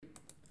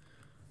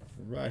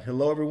Right.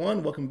 Hello,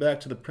 everyone. Welcome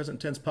back to the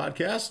Present Tense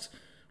Podcast.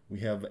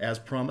 We have, as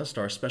promised,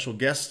 our special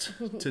guest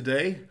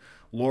today,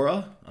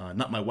 Laura.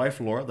 Not my wife,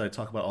 Laura, that I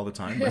talk about all the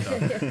time,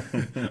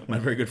 but my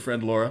very good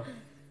friend, Laura,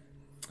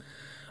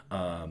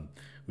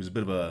 who's a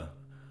bit of a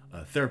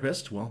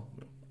therapist. Well,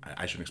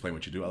 I shouldn't explain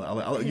what you do. I'll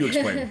let you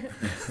explain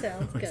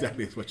Sounds good.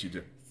 exactly what you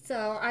do.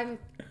 So I'm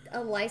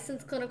a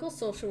licensed clinical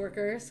social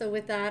worker. So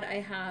with that, I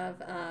have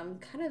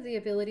kind of the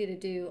ability to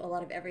do a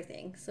lot of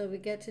everything. So we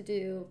get to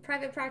do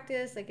private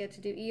practice. I get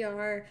to do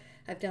ER.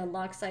 I've done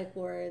locked psych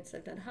wards.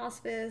 I've done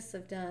hospice.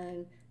 I've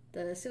done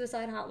the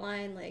suicide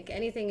hotline, like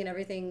anything and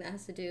everything that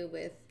has to do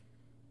with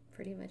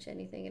pretty much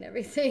anything and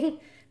everything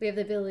we have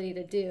the ability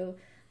to do.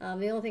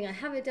 The only thing I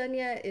haven't done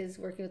yet is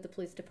working with the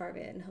police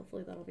department, and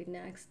hopefully that'll be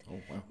next. Oh,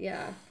 wow.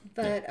 Yeah,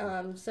 but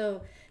I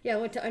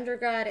went to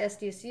undergrad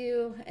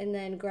SDSU and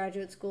then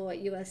graduate school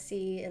at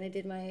USC, and I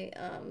did my,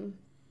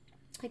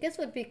 I guess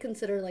would be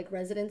considered like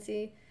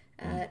residency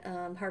at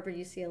Harvard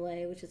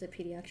UCLA, which is a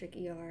pediatric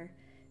ER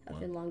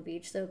up in Long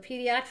Beach. So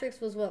pediatrics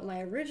was what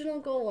my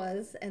original goal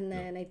was, and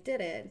then I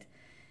did it.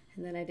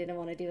 And then I didn't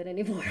want to do it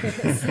anymore.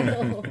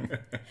 So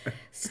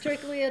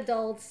strictly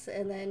adults,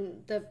 and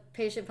then the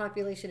patient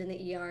population in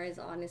the ER is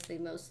honestly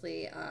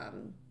mostly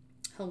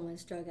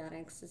homeless drug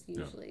addicts is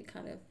usually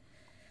kind of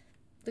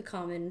the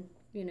common,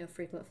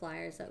 frequent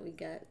flyers that we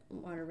get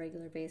on a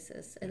regular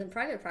basis. And then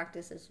private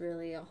practice is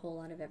really a whole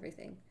lot of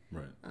everything.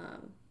 Right.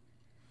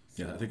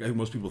 I think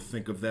most people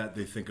think of that.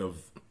 They think of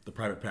the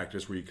private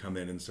practice where you come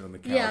in and sit on the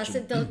couch. Yeah,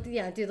 so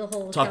do the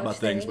whole talk couch about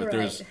things, thing. but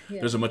Right.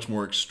 there's a much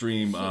more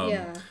extreme,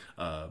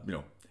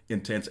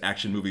 intense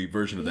action movie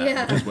version of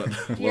that, which is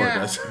what Laura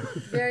does.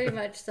 Very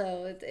much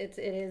so. It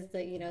is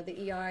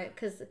the ER,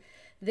 because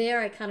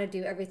there I kind of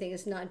do everything.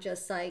 It's not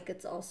just psych.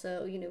 It's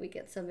also we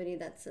get somebody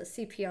that's a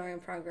CPR in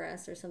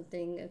progress or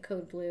something, a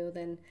code blue.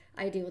 Then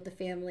I deal with the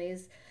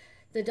families.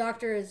 The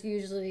doctors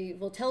usually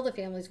will tell the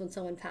families when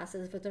someone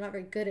passes, but they're not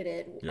very good at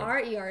it. Yeah. Our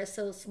ER is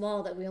so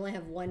small that we only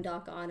have one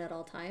doc on at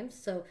all times,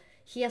 so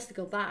he has to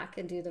go back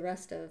and do the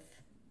rest of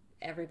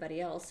everybody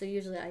else. So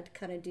usually I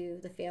kind of do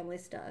the family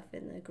stuff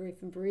and the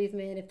grief and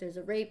bereavement. If there's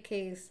a rape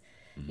case,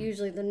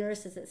 usually the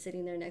nurse isn't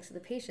sitting there next to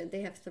the patient.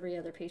 They have 3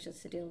 other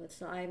patients to deal with,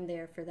 so I'm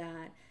there for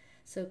that.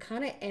 So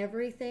kind of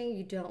everything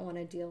you don't want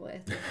to deal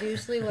with.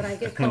 Usually what I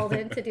get called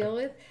in to deal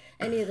with,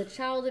 any of the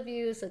child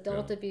abuse,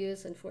 adult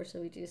abuse.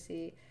 Unfortunately, we do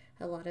see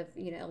a lot of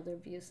elder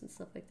abuse and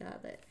stuff like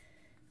that. That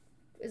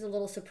is a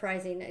little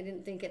surprising. I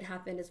didn't think it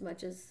happened as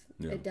much as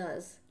it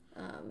does.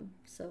 A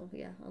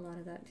lot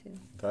of that too.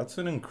 That's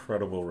an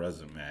incredible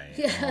resume.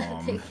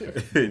 Yeah, thank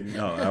you.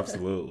 No,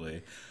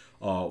 absolutely.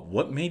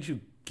 What made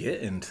you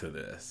get into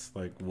this?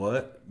 Like,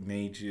 what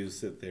made you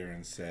sit there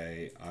and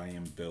say, I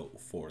am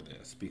built for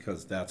this?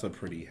 Because that's a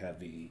pretty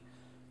heavy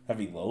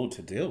load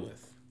to deal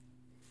with.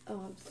 Oh,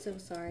 I'm so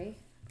sorry.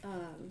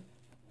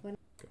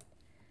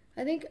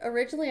 I think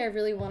originally I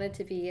really wanted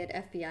to be an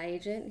FBI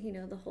agent.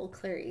 The whole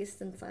Claire East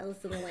and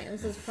Silence of the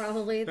Lambs was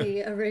probably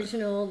the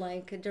original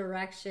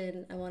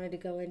direction I wanted to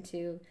go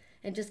into,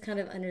 and just kind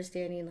of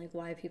understanding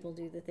why people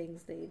do the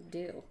things they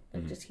do,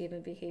 just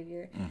human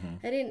behavior.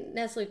 I didn't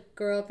necessarily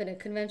grow up in a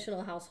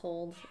conventional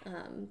household,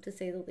 to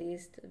say the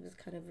least. I was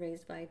kind of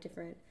raised by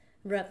different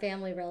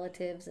family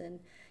relatives, and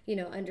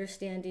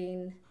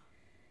understanding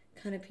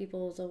kind of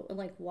people's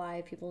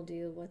why people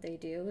do what they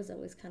do has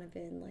always kind of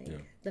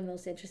been the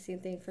most interesting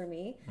thing for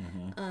me.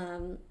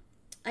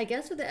 I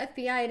guess with the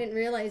FBI, I didn't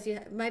realize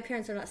my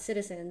parents are not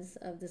citizens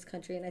of this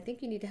country, and I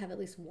think you need to have at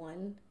least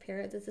one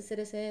parent that's a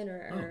citizen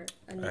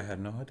I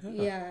had no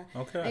idea. Yeah.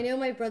 Okay. I know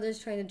my brother's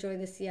trying to join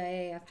the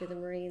CIA after the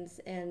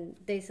Marines, and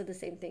they said the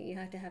same thing. You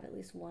have to have at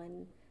least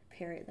one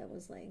parent that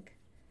was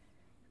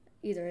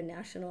either a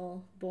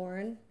national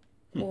born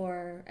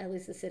or at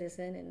least a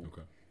citizen, and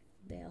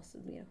they also,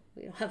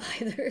 we don't have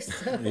either.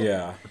 So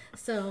yeah.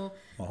 So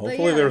well,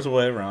 hopefully there's a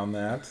way around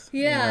that.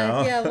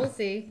 Yeah, yeah, we'll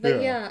see.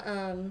 But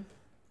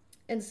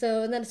and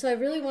so I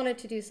really wanted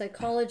to do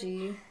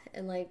psychology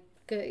and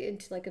go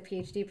into a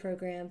PhD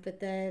program. But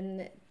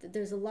then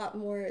there's a lot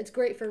more. It's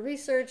great for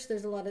research.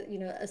 There's a lot of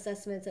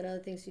assessments and other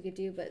things you could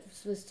do. But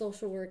with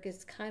social work,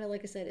 it's kind of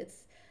like I said,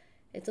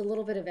 it's a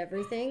little bit of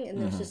everything, and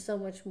there's just so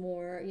much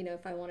more.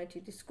 If I wanted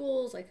to do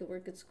schools, I could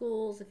work at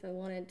schools. If I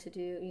wanted to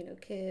do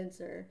kids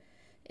or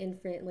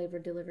infant labor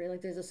delivery,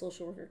 there's a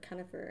social worker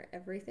kind of for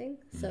everything.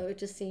 So it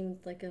just seemed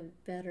like a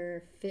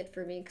better fit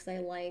for me because I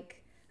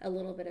like a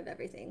little bit of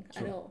everything.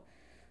 Sure. I don't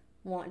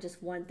want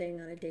just one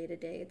thing on a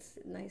day-to-day. It's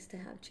nice to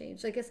have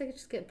change. I guess I could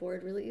just get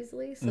bored really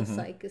easily, so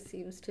psych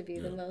seems to be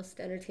the most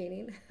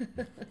entertaining.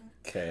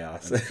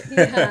 Chaos.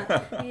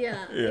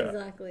 yeah,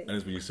 exactly. And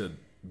as when you said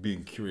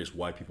being curious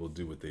why people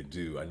do what they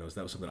do, I noticed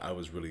that was something I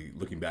was really,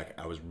 looking back,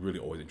 I was really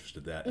always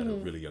interested in that at a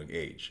really young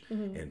age,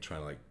 and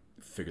trying to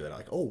figure that out?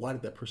 Like, oh, why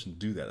did that person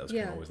do that? That was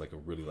kind of always like a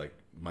really like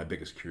my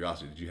biggest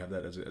curiosity. Did you have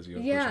that as a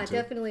young person too?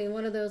 Definitely.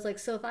 One of those like,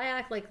 so if I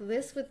act like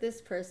this with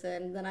this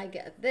person, then I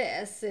get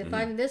this. If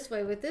I'm this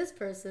way with this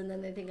person,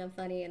 then they think I'm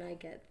funny and I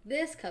get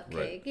this cupcake.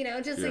 Right. You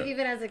know, just like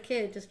even as a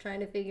kid, just trying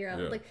to figure out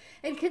like,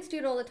 and kids do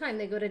it all the time.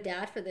 They go to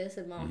dad for this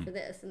and mom for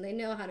this, and they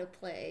know how to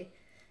play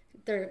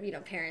their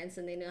parents,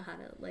 and they know how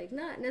to like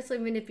not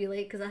necessarily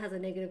manipulate because that has a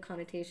negative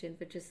connotation,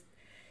 but just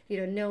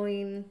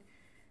knowing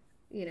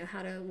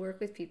how to work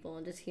with people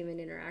and just human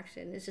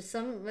interaction. It's just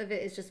some of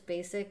it is just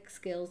basic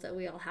skills that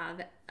we all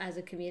have as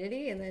a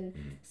community, and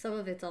then some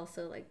of it's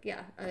also like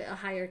a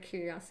higher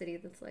curiosity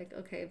that's like,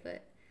 okay,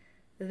 but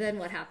then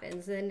what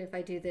happens? Then if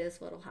I do this,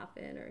 what'll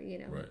happen? Or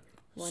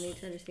wanting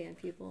to understand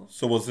people.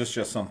 So was this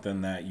just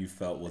something that you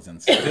felt was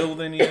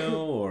instilled in you,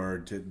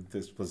 or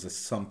was this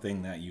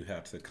something that you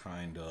had to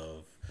kind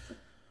of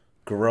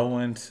grow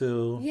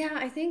into? Yeah,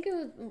 I think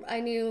I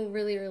knew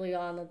really early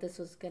on that this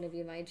was going to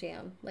be my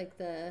jam, like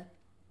the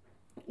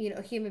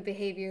human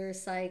behavior,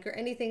 psych, or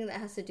anything that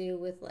has to do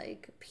with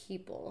like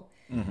people.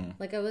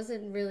 Like I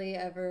wasn't really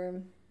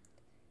ever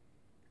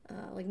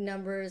like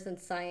numbers and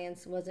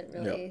science wasn't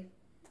really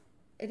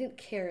I didn't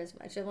care as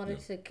much.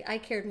 I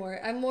cared more.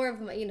 I'm more of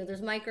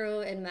there's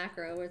micro and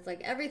macro where it's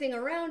like everything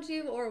around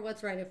you or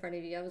what's right in front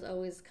of you. I was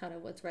always kind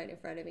of what's right in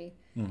front of me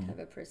kind of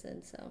a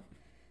person. So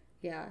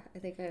yeah, I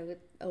think I would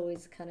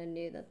always kind of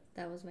knew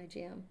that was my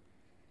jam.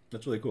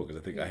 That's really cool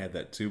because I think I had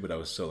that too, but I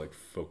was so like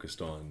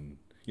focused on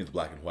the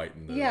black and white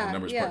and the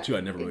numbers part too.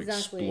 I never really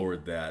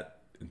explored that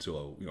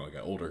until I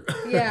got older.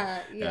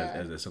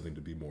 As something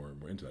to be more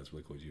into. That's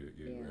really cool. You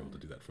were able to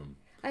do that from.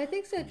 I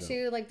think so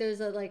too. Like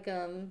there's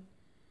a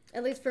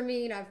at least for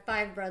me, I have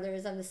 5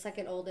 brothers. I'm the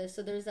second oldest,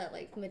 so there's that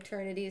like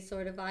maternity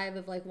sort of vibe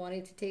of like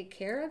wanting to take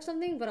care of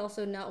something, but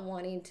also not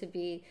wanting to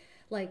be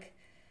like.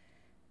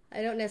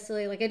 I don't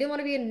necessarily I didn't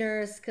want to be a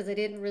nurse because I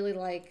didn't really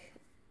like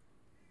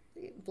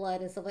blood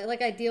and stuff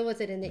like I deal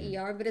with it in the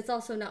ER, but it's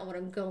also not what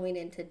I'm going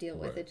in to deal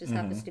with. It just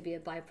happens to be a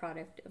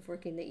byproduct of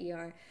working the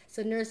ER.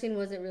 So nursing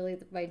wasn't really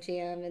my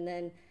jam,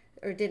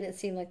 or didn't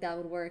seem like that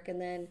would work. And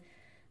then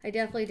I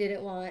definitely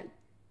didn't want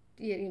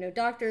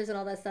doctors and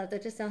all that stuff.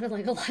 That just sounded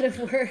like a lot of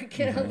work.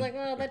 And I was like,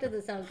 well, that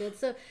doesn't sound good.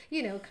 So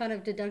kind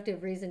of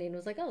deductive reasoning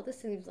was like, oh, this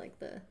seems like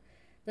the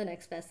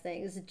next best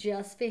thing is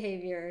just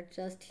behavior,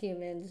 just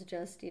humans,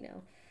 just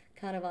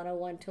kind of on a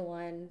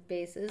one-to-one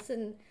basis.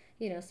 And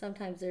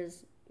sometimes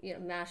there's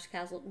mass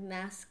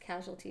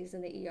casualties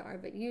in the ER,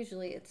 but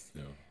usually it's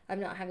I'm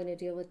not having to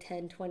deal with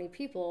 10, 20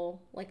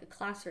 people like a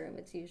classroom.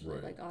 It's usually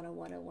like on a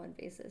one-on-one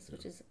basis,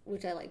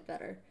 which I like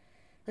better.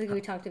 I think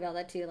we talked about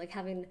that too, like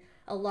having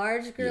a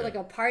large group, like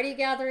a party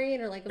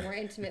gathering or like a more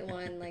intimate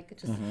one, like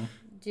just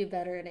do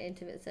better in an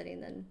intimate setting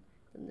than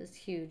this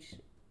huge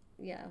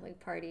like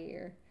party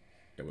or.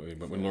 Yeah,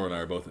 when Laura and I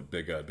are both at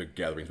big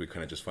gatherings, we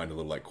kind of just find a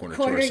little like corner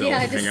to ourselves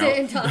and just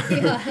hang sit out.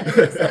 And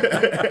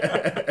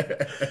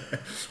talk.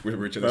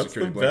 We're each other's That's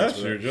security the best.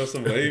 blankets. You're just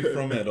away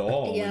from it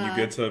all. And you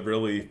get to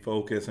really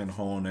focus and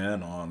hone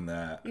in on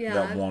that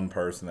one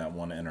person, that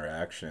one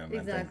interaction.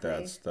 Exactly. I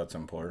think that's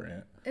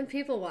important. And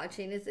people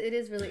watching, it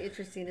is really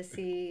interesting to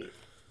see,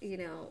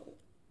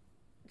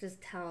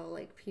 just how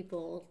like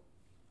people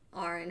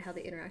are and how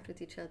they interact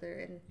with each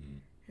other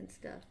and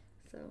stuff.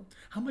 So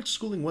how much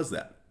schooling was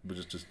that?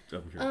 Just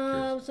I'm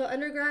curious. So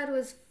undergrad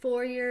was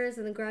 4 years,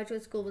 and then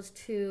graduate school was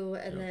 2,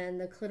 and then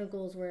the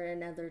clinicals were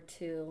another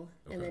 2,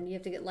 and then you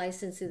have to get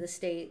licensed through the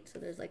state. So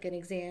there's like an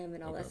exam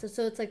and all that.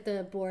 So it's like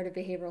the Board of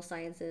Behavioral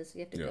Sciences.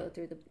 You have to go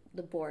through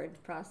the board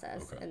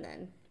process, and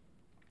then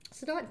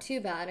so not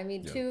too bad. I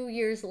mean, 2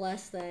 years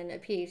less than a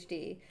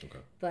PhD,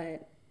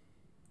 but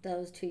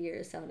those 2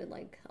 years sounded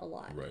like a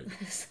lot. Right.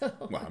 So.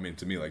 Well, I mean,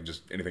 to me, like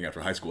just anything after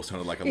high school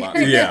sounded like a lot.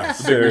 Yeah,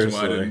 That's the reason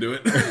why I didn't do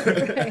it.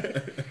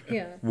 Right.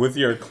 Yeah. With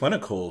your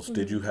clinicals,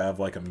 did you have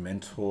like a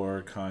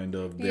mentor kind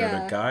of there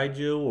to guide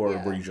you, or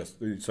were you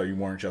so you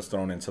weren't just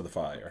thrown into the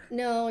fire?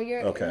 No,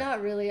 you're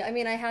not really. I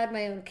mean, I had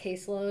my own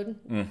caseload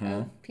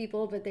of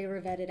people, but they were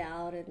vetted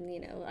out,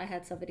 and I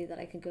had somebody that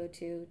I could go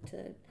to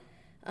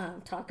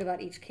talk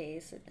about each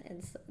case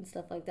and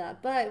stuff like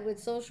that. But with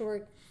social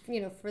work,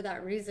 for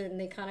that reason,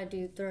 they kind of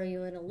do throw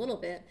you in a little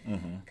bit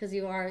because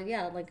you are,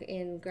 like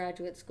in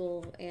graduate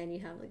school and you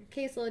have like a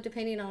caseload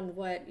depending on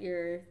what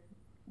you're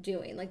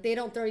doing. Like they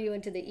don't throw you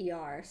into the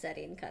ER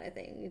setting kind of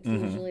thing. It's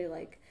usually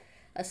like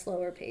a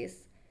slower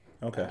pace.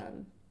 Okay.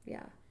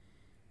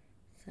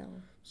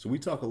 So we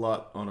talk a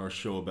lot on our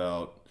show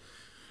about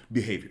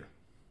behavior.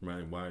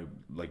 Right? Why,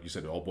 like you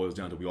said, it all boils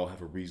down to we all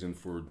have a reason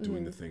for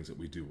doing the things that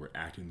we do. We're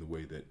acting the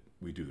way that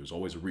we do. There's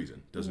always a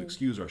reason. Doesn't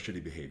excuse our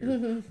shitty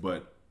behavior,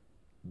 but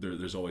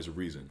there's always a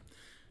reason.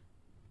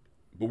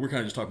 But we're kind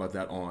of just talking about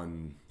that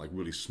on like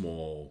really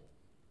small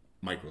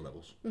micro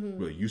levels.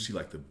 Really, you see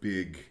like the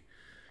big,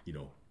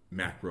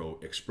 macro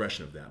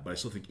expression of that. But I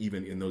still think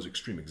even in those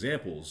extreme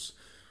examples,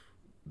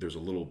 there's a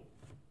little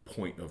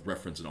point of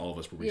reference in all of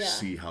us where we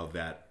see how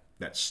that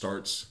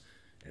starts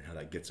and how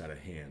that gets out of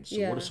hand.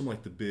 So what are some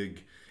like the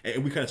big,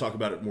 and we kind of talk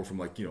about it more from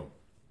like,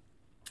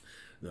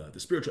 the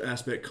spiritual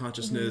aspect,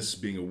 consciousness,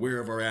 being aware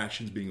of our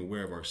actions, being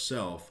aware of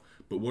ourself.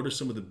 But what are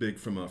some of the big,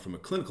 from a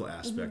clinical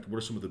aspect, what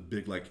are some of the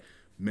big, like,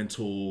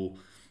 mental,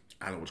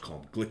 I don't know what you call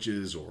them,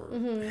 glitches or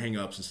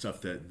hang-ups and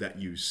stuff that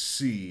you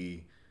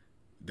see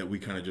that we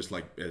kind of just,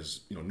 like,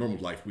 as, you know, normal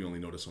life, we only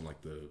notice on,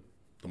 like, the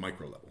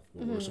micro level?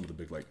 What are some of the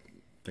big, like,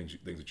 things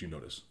that you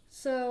notice?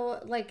 So,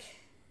 like,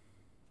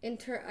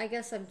 I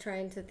guess I'm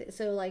trying to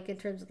so, like, in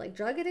terms of, like,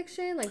 drug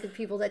addiction, like, the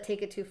people that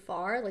take it too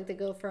far, like, they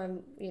go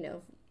from, you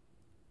know,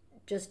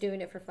 just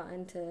doing it for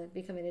fun to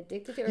becoming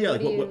addicted to it? Yeah,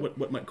 like,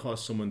 what might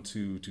cause someone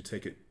to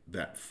take it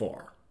that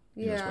far?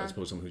 You know, Yeah. I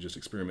suppose someone who just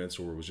experiments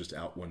or was just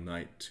out one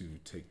night to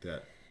take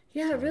that.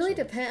 Yeah, it really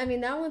depends. I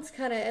mean, that one's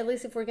kind of, at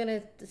least if we're going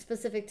to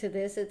specific to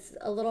this, it's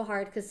a little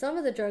hard because some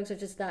of the drugs are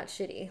just that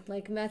shitty.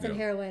 Like meth and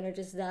heroin are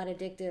just that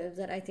addictive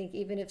that I think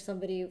even if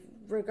somebody,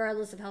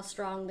 regardless of how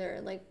strong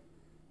their, like,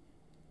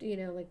 you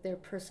know, like their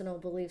personal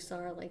beliefs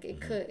are, like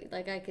it could,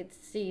 like I could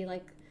see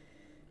like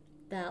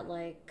that,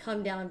 like,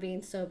 come down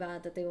being so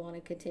bad that they want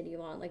to continue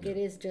on. Like it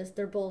is just,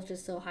 they're both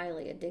just so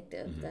highly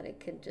addictive that it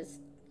could just,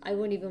 I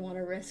wouldn't even want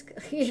to risk,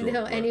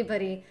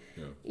 anybody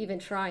even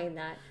trying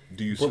that.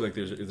 Do you see, like,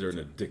 is there an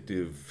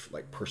addictive,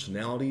 like,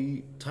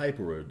 personality type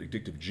or an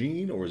addictive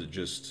gene, or is it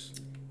just...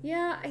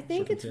 Yeah, I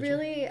think it's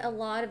really a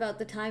lot about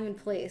the time and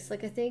place.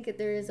 Like, I think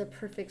there is a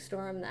perfect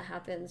storm that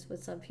happens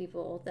with some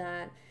people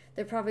that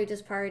they're probably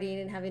just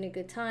partying and having a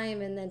good time,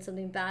 and then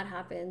something bad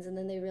happens, and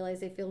then they realize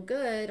they feel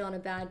good on a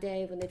bad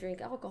day when they drink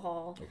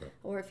alcohol,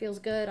 or it feels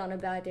good on a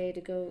bad day to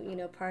go, you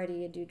know,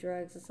 party and do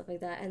drugs and stuff like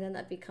that, and then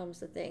that becomes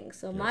the thing.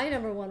 So my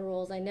number one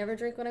rule is I never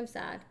drink when I'm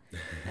sad,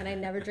 and I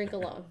never drink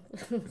alone.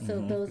 So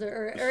those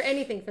are, or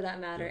anything for that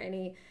matter,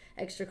 any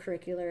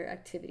extracurricular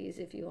activities,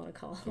 if you want to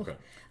call them.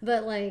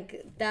 But,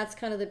 like, that's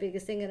kind of the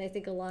biggest thing, and I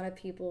think a lot of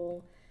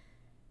people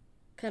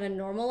kind of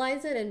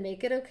normalize it and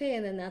make it okay,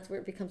 and then that's where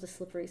it becomes a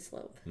slippery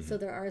slope. So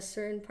there are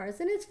certain parts,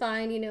 and it's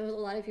fine, you know, a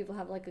lot of people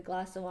have like a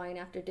glass of wine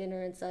after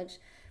dinner and such,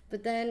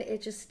 but then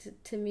it just,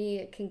 to me,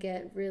 it can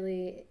get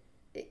really,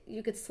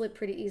 you could slip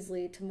pretty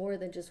easily to more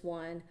than just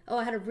one. Oh,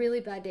 I had a really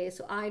bad day,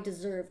 so I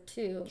deserve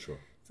two.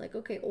 It's like,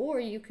 okay, or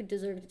you could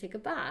deserve to take a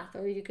bath,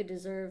 or you could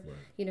deserve,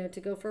 you know, to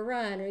go for a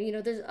run, or, you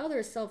know, there's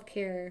other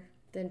self-care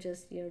than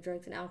just, you know,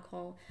 drugs and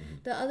alcohol.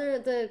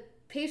 The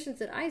patients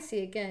that I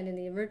see, again, in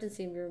the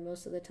emergency room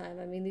most of the time,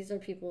 I mean, these are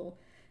people,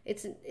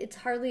 it's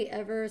hardly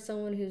ever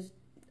someone who's,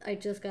 I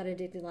just got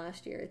addicted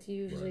last year. It's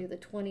usually the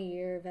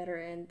 20-year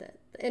veteran,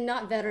 and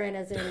not veteran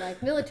as in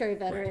like military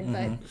veteran,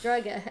 but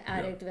drug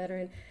addict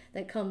veteran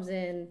that comes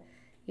in,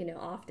 you know,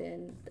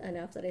 often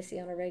enough that I see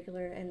on a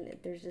regular, and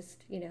there's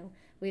just, you know,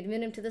 we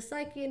admit him to the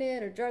psych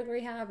unit or drug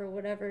rehab or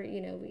whatever, you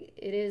know,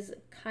 it is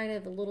kind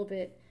of a little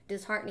bit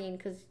disheartening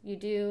because you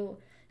do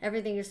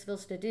everything you're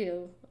supposed to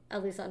do,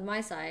 at least on my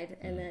side,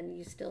 and then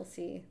you still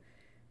see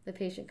the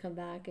patient come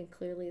back and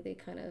clearly they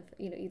kind of,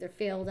 you know, either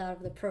failed out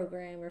of the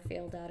program or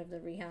failed out of the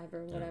rehab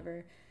or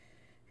whatever.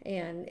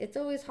 And it's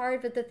always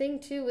hard, but the thing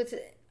too is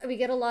we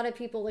get a lot of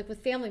people like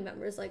with family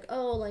members like,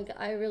 oh, like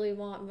I really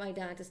want my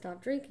dad to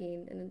stop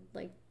drinking, and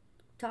like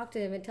talk to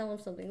him and tell him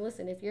something.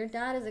 Listen, if your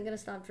dad isn't going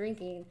to stop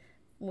drinking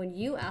when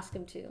you ask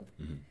him to,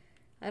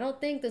 I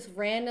don't think this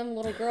random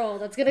little girl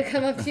that's going to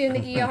come up to you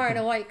in the ER in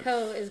a white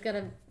coat is going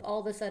to all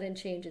of a sudden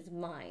change his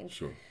mind.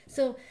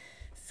 So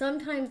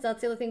sometimes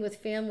that's the other thing with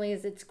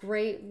families. It's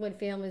great when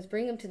families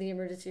bring them to the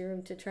emergency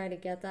room to try to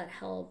get that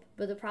help.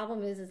 But the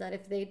problem is that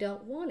if they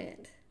don't want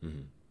it,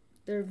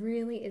 there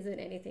really isn't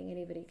anything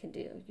anybody can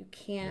do. You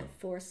can't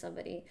force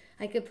somebody.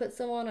 I could put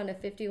someone on a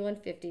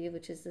 5150,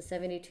 which is the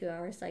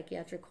 72-hour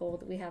psychiatric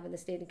hold that we have in the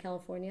state of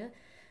California.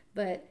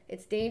 But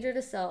it's danger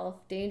to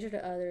self, danger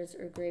to others,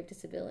 or grave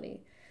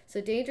disability. So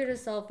danger to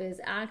self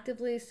is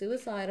actively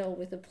suicidal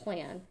with a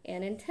plan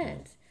and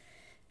intent.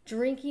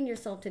 Drinking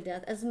yourself to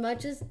death, as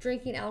much as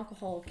drinking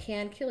alcohol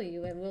can kill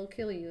you and will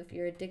kill you if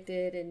you're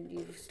addicted and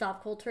you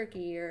stop cold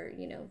turkey, or,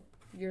 you know,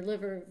 your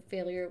liver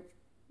failure,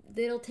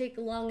 it'll take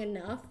long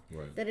enough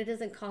that it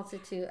doesn't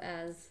constitute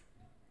as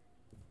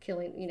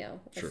killing, you know,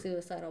 a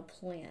suicidal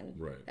plan.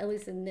 At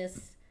least in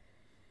this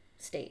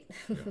state.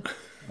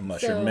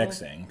 Unless you're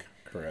mixing.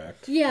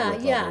 Correct.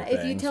 Yeah.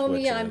 If you tell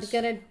me I'm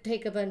gonna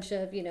take a bunch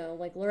of, you know,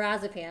 like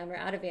lorazepam or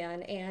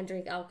Ativan and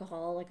drink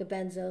alcohol, like a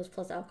benzos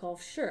plus alcohol,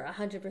 sure,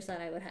 100%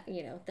 I would,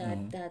 you know,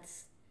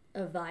 that's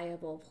a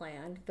viable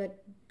plan.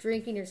 But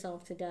drinking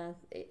yourself to death,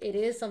 it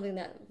is something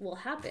that will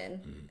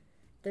happen.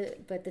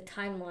 But the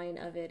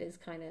timeline of it is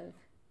kind of,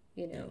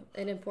 you know,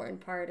 an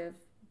important part of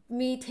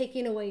me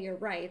taking away your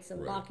rights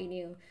and locking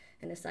you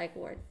in a psych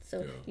ward.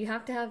 So you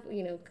have to have,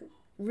 you know,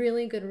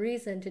 really good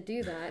reason to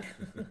do that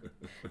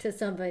to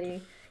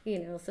somebody, you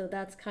know. So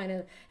that's kind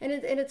of, and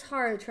it's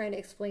hard trying to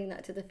explain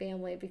that to the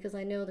family because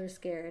I know they're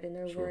scared and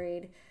they're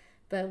worried,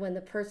 but when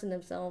the person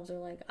themselves are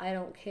like, I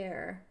don't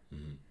care,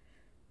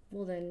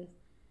 well then,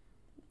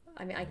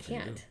 I mean, I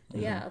can't.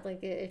 Like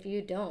if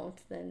you don't,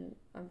 then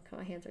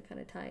my hands are kind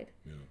of tied.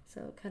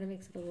 So it kind of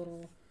makes it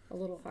a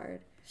little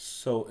hard.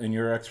 So in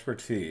your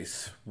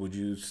expertise,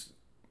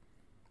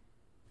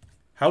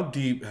 How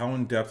deep, how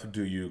in depth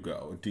do you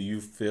go? Do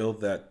you feel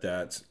that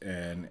that's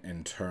an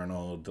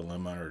internal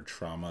dilemma or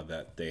trauma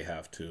that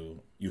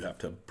you have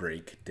to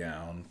break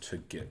down to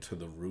get to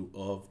the root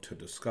of, to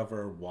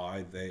discover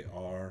why they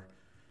are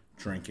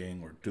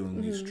drinking or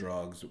doing these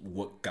drugs?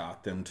 What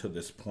got them to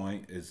this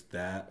point?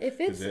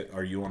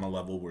 Are you on a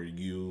level where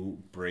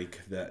you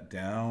break that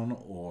down,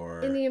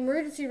 or in the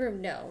emergency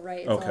room? No,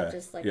 right? It's all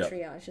just like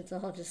triage. It's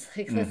all just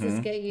like, let's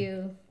just get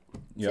you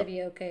to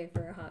be okay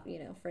for a hot,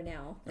 for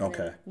now. And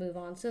then move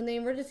on. So in the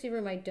emergency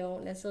room, I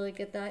don't necessarily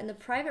get that. In the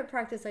private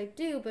practice, I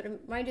do.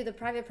 But mind you, the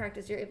private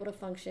practice, you're able to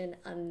function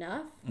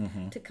enough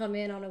to come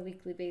in on a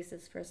weekly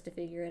basis for us to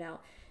figure it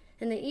out.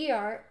 In the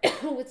ER,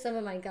 with some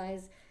of my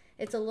guys,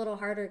 it's a little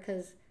harder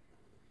because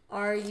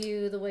are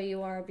you the way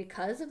you are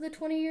because of the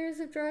 20 years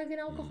of drug and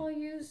alcohol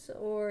use?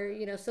 Or,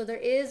 so there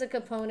is a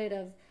component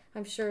of,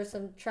 I'm sure,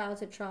 some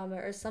childhood trauma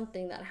or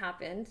something that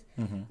happened,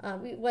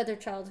 whether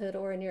childhood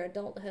or in your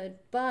adulthood.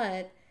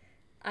 But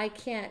we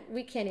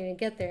can't even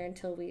get there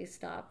until we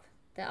stop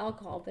the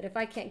alcohol. But if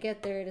I can't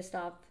get there to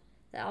stop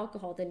the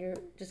alcohol, then you're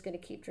just going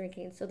to keep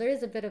drinking. So there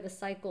is a bit of a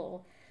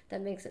cycle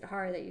that makes it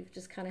hard, that you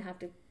just kind of have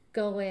to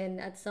go in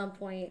at some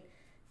point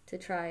to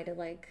try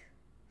to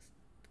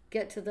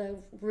get to the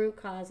root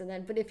cause. And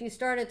then, but if you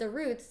start at the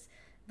roots,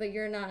 but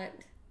you're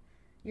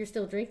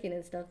still drinking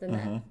and stuff, then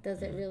that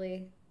doesn't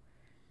really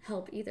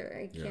help either.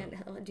 I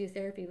can't do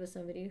therapy with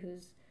somebody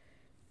who's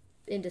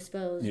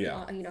indisposed,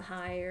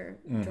 high or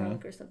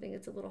drunk or something.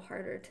 It's a little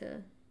harder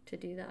to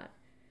do that.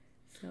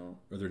 So,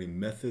 are there any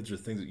methods or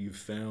things that you've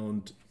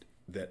found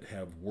that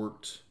have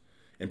worked?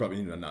 And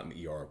probably not in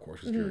the ER, of course,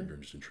 because you're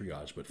just in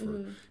triage, but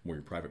for more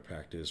your private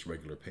practice,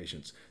 regular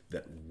patients,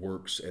 that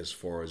works as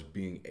far as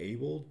being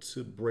able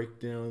to break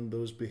down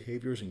those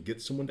behaviors and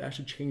get someone to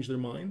actually change their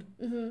mind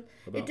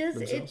about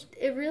themselves?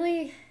 It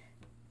really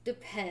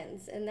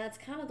depends, and that's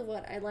kind of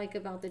what I like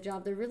about the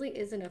job. There really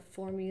isn't a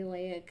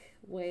formulaic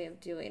way of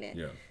doing it.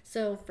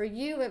 So for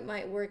you, it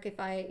might work if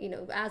I,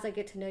 as I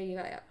get to know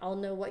you, I'll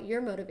know what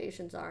your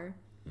motivations are,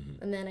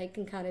 and then I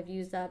can kind of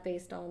use that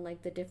based on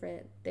the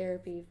different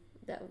therapy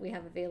that we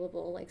have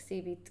available, like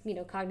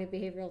cognitive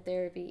behavioral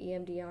therapy,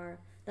 EMDR,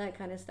 that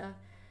kind of stuff.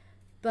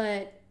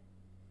 But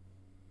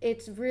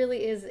it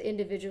really is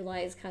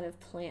individualized kind of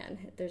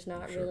plan. There's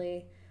not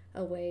really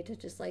a way to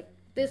just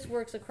this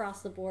works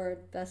across the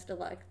board, best of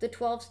luck. The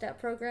 12-step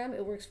program,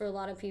 it works for a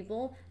lot of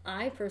people.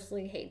 I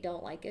personally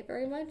don't like it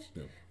very much.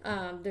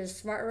 There's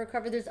Smart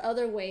Recovery. There's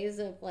other ways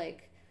of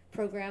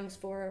programs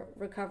for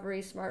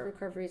recovery. Smart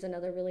Recovery is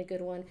another really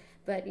good one.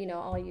 But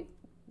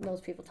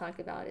most people talk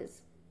about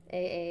is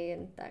AA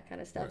and that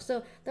kind of stuff. Right.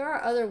 So there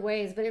are other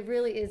ways, but it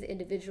really is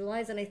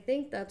individualized. And I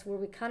think that's where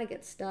we kind of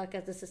get stuck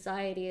as a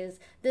society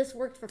is this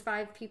worked for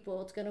 5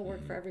 people. It's going to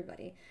work for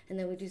everybody. And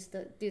then we just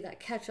do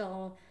that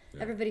catch-all.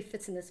 Everybody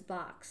fits in this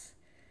box.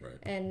 Right.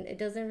 And it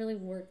doesn't really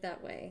work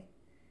that way.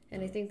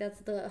 And I think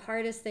that's the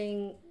hardest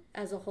thing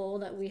as a whole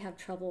that we have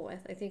trouble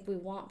with. I think we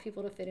want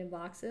people to fit in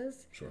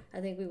boxes. Sure. I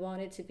think we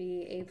want it to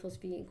be A plus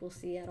B equals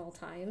C at all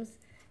times.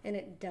 And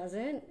it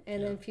doesn't.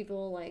 And then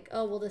people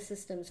oh, well, the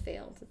system's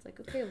failed. It's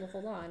okay, well,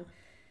 hold on.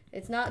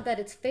 It's not that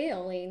it's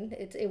failing.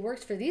 It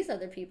works for these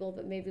other people,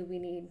 but maybe we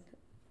need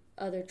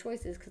other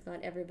choices because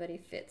not everybody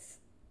fits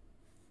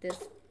this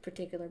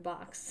particular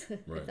box.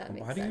 Right. If that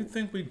makes sense. Why do you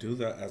think we do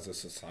that as a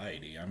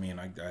society? I mean,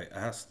 I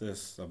ask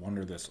this, I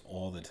wonder this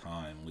all the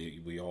time.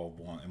 We all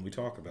want, and we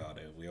talk about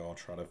it, we all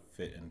try to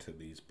fit into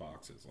these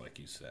boxes, like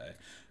you say.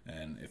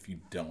 And if you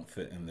don't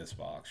fit in this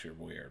box, you're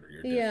weird, or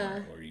you're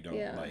different, or you don't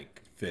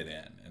fit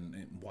in.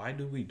 And why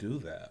do we do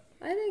that?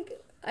 I think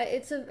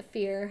it's a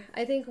fear.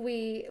 I think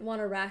we want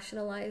to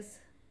rationalize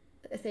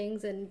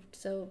things, and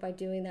so by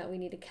doing that, we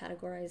need to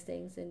categorize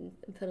things and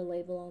put a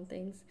label on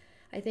things.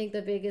 I think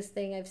the biggest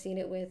thing I've seen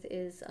it with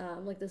is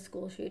the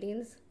school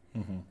shootings.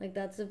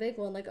 That's a big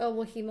one. Oh,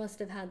 well, he must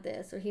have had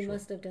this, or he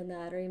must have done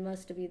that, or he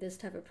must be this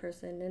type of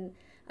person. And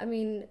I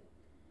mean,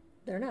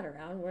 they're not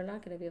around. We're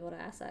not going to be able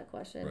to ask that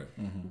question.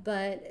 Right.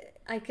 But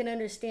I can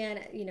understand,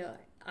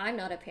 I'm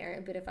not a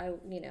parent, but if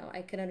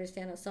I can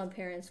understand how some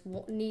parents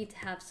need to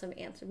have some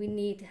answer. We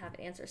need to have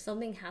an answer.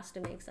 Something has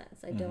to make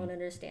sense. I don't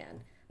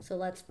understand. So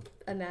let's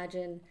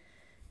imagine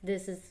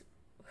this is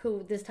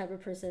who this type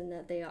of person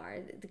that they are.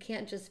 They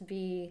can't just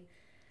be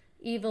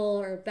evil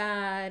or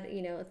bad.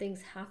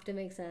 Things have to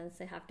make sense.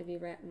 They have to be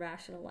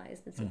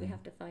rationalized. And so we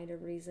have to find a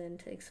reason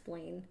to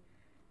explain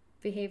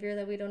behavior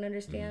that we don't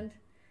understand.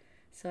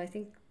 So I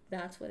think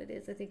that's what it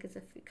is. I think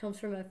it comes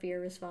from a fear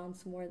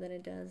response more than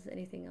it does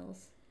anything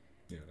else.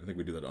 Yeah, I think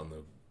we do that on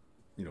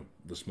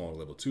the smaller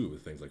level too,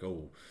 with things like,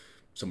 oh,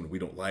 someone we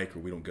don't like or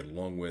we don't get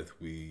along with,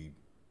 we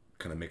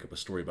kind of make up a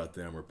story about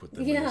them or put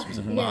them in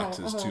specific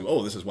boxes to,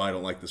 oh, this is why I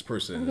don't like this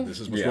person, and this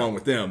is what's wrong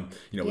with them.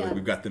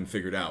 We've got them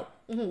figured out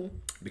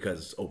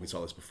because, oh, we saw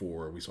this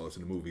before, or we saw this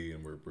in a movie,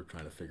 and we're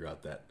trying to figure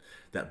out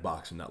that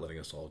box and not letting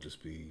us all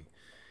just be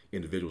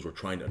individuals. We're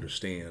trying to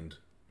understand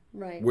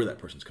where that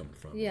person's coming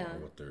from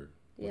or what their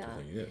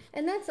thinking is.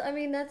 And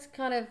that's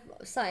kind of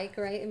psych,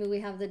 right? I mean,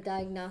 we have the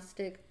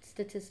diagnostic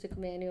statistic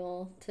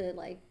manual to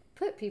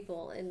put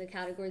people in the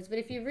categories. But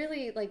if you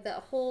really like the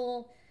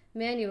whole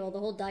manual, the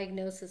whole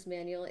diagnosis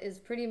manual is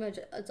pretty much,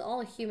 it's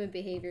all human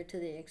behavior to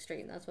the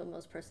extreme. That's what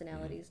most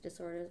personalities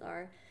disorders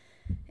are.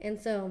 And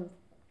so,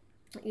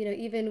 you know,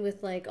 even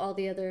with like all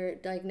the other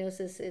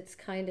diagnosis, it's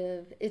kind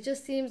of, it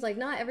just seems like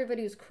not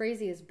everybody who's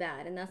crazy is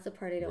bad. And that's the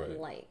part I don't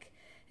like,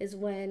 is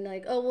when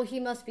like, oh, well, he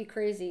must be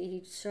crazy.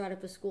 He shot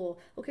up a school.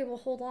 Okay, well,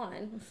 hold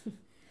on.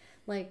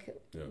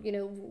 Like, you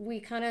know,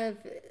 we kind of,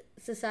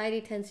 society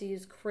tends to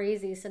use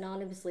crazy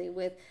synonymously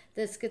with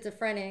the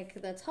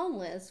schizophrenic that's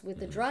homeless, with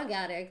the drug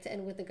addict,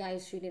 and with the guy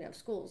who's shooting up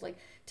schools. Like,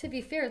 to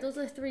be fair, those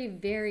are three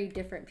very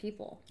different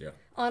people. Yeah.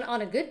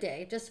 On a good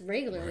day, just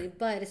regularly,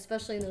 but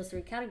especially in those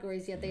three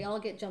categories, yet they all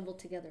get jumbled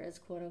together as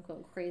quote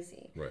unquote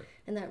crazy. Right.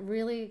 And that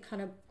really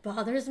kind of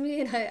bothers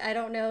me. And I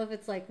don't know if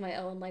it's like my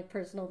own like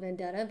personal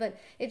vendetta, but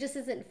it just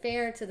isn't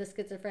fair to the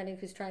schizophrenic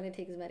who's trying to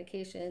take his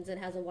medications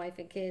and has a wife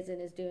and kids and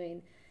is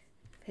doing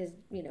his,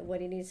 you know,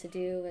 what he needs to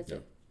do as a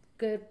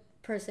good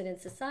person in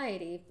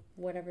society,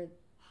 whatever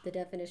the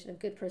definition of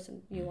good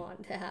person you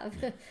want to have.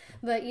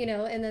 But, you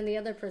know, and then the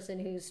other person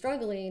who's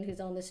struggling,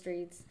 who's on the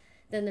streets,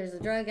 then there's a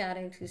drug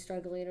addict who's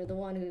struggling, or the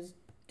one who's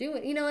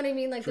doing, you know what I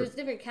mean? Like, there's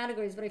different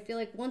categories, but I feel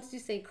like once you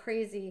say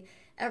crazy,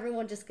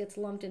 everyone just gets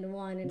lumped into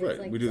one, and it's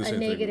like a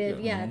negative,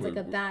 it's like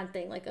a bad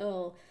thing. Like,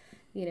 oh,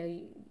 you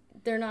know,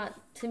 they're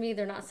not, to me,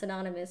 they're not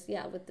synonymous,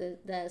 with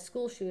the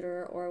school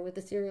shooter or with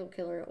the serial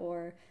killer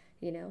or,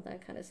 you know,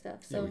 that kind of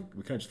stuff. So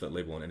we can't just that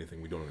label on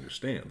anything we don't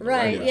understand.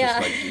 Right?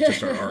 It's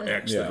just our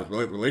ex, the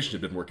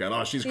relationship didn't work out.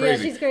 Oh, she's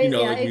crazy. Yeah, she's crazy. You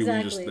know, like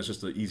exactly. that's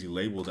just an easy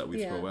label that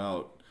we throw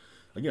out.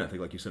 Again, I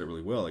think like you said it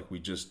really well. Like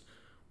we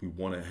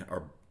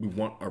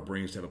want our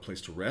brains to have a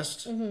place to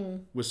rest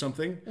with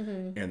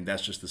something, and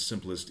that's just the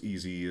simplest,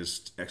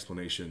 easiest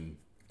explanation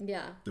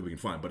that we can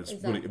find. But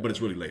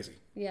it's really lazy.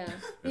 Yeah.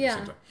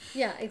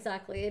 Yeah,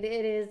 exactly. It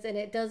is, and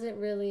it doesn't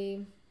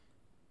really.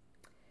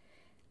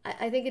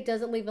 I think it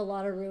doesn't leave a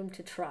lot of room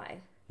to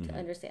try to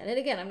understand. And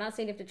again, I'm not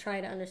saying you have to try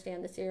to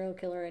understand the serial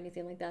killer or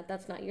anything like that.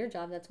 That's not your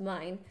job. That's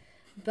mine.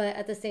 But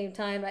at the same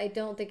time, I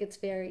don't think it's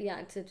fair,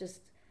 to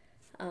just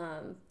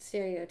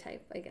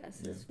stereotype, I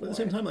guess. Yeah. But at the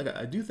same time, like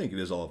I do think it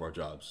is all of our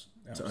jobs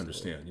to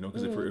understand, you know,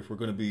 because if we're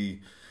going to be,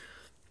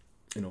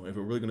 you know, if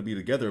we're really going to be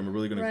together and we're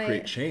really going to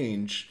create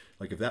change,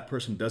 like if that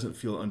person doesn't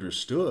feel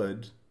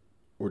understood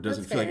or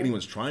doesn't feel like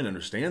anyone's trying to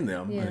understand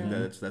them, I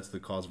think that's the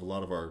cause of a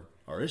lot of our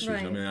issues.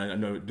 Right. I mean, I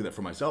know I do that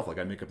for myself. Like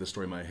I make up this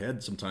story in my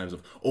head sometimes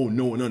of, oh,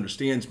 no one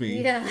understands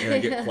me, and I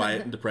get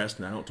quiet and depressed,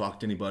 and I don't talk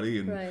to anybody,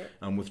 and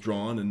I'm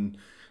withdrawn, and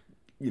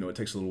you know, it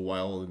takes a little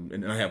while,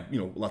 and I have, you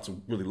know, lots of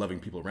really loving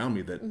people around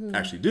me that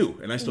actually do,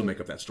 and I still make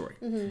up that story.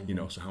 You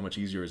know, so how much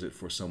easier is it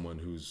for someone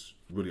who's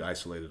really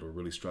isolated or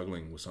really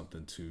struggling with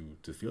something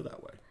to feel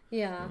that way?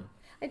 Yeah.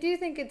 I do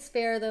think it's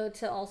fair, though,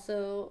 to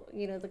also,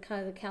 you know, the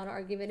kind of the counter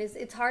argument is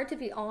it's hard to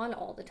be on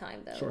all the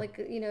time, though. Sure. Like,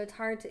 you know, it's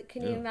hard to,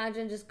 can you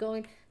imagine just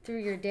going through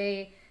your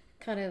day,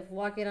 kind of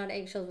walking on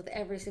eggshells with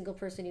every single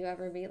person you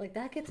ever meet? Like,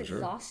 that gets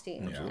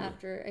exhausting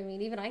after, I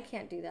mean, even I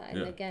can't do that.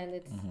 And again,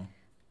 it's,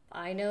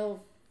 I know,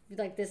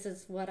 like, this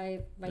is what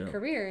my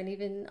career, and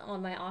even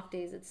on my off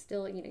days, it's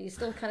still, you know, you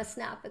still kind of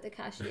snap at the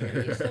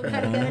cashier. You still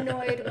kind of get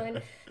annoyed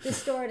when the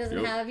store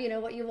doesn't have, you know,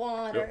 what you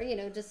want, or, you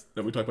know, just.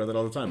 We talk about that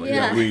all the time.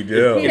 Like, we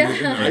do.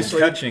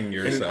 Touching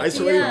yourself.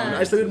 In an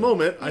isolated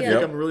moment, I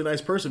think I'm a really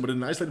nice person, but in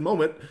an isolated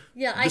moment,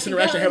 this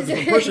interaction I have with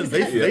this one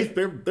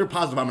person, they're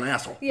positive I'm an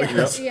asshole.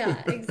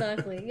 Yeah,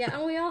 exactly. Yeah,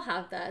 and we all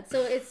have that.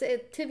 So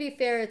to be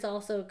fair, it's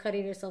also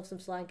cutting yourself some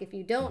slack if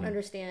you don't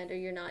understand or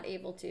you're not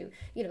able to.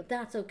 You know,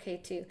 that's okay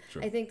too.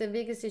 Sure. I think the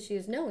biggest issue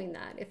is knowing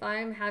that if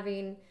I'm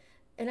having,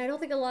 and I don't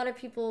think a lot of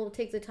people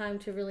take the time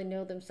to really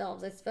know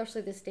themselves,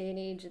 especially this day and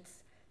age.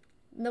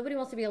 Nobody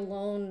wants to be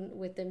alone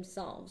with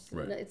themselves.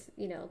 Right. It's,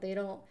 you know, they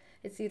don't,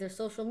 it's either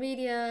social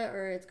media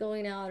or it's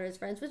going out or it's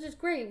friends, which is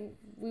great.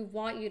 We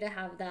want you to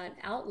have that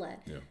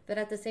outlet, but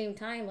at the same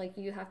time, like,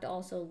 you have to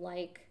also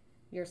like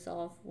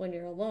yourself when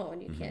you're alone.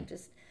 You can't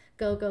just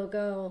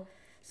go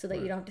so that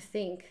you don't have to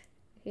think,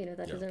 you know,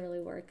 that doesn't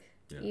really work.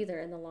 Either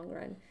in the long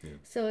run.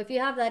 So if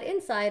you have that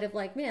insight of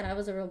like, man, I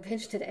was a real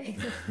bitch today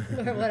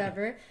or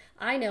whatever,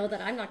 I know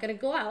that I'm not going to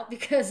go out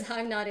because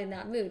I'm not in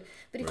that mood.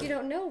 But if you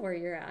don't know where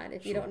you're at,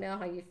 if you don't know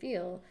how you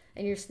feel,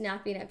 and you're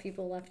snapping at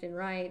people left and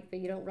right, but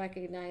you don't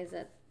recognize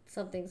that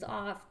something's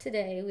off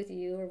today with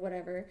you or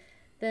whatever,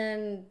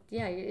 then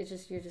you're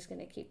just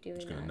going to keep doing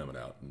that. Just going to numb it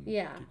out and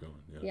keep going.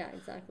 Yeah,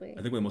 exactly.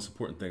 I think one of the most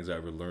important things I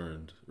ever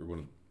learned, or one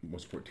of the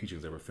most important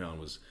teachings I ever found,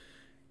 was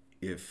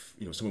if,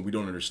 you know, someone we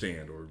don't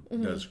understand or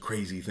does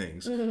crazy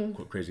things,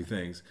 quote crazy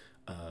things,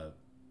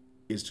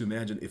 is to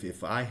imagine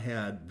if I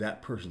had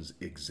that person's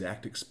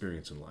exact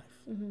experience in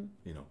life,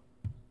 you know,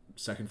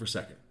 second for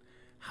second,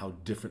 how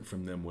different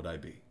from them would I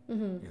be?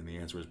 And the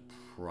answer is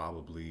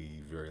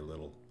probably very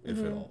little, if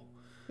at all.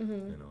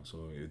 You know,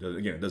 so it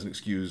doesn't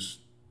excuse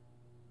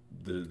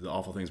the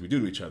awful things we do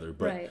to each other,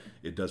 but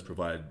it does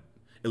provide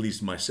at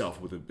least myself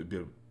with a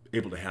bit of,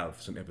 able to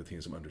have some empathy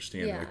and some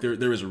understanding. Like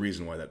there is a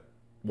reason why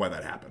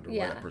that happened, or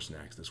why that person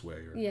acts this way,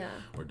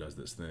 or does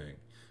this thing,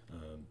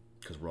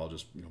 because we're all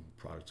just, you know,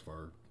 products of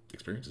our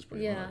experiences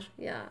pretty Yeah, much.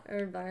 yeah, our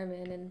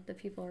environment and the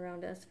people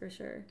around us for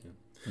sure. Yeah.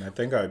 And I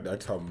think I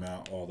tell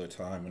Matt all the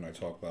time, and I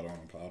talk about it on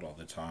the pod all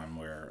the time,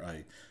 where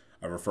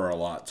I refer a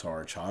lot to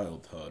our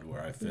childhood,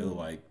 where I feel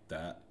like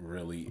that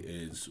really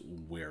is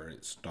where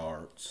it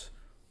starts.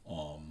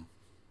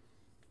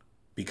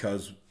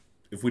 Because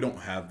if we don't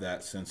have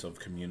that sense of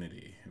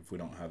community, if we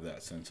don't have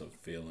that sense of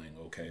feeling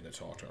okay to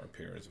talk to our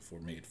peers, if we're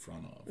made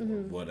fun of,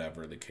 or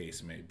whatever the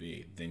case may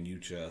be, then you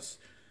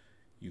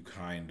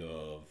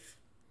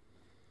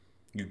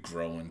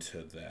grow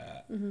into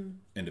that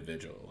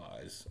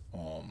individualized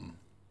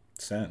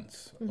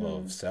sense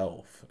of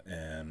self.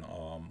 And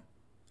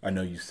I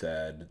know you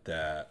said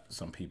that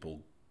some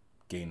people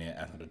gain it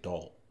as an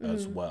adult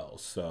as well.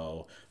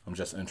 So I'm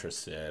just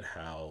interested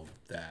how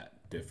that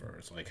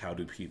differs. Like, how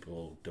do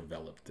people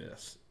develop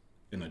this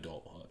in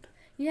adulthood?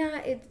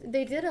 Yeah,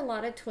 they did a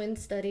lot of twin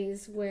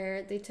studies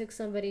where they took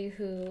somebody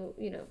who,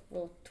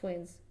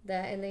 twins,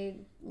 and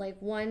they,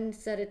 like, one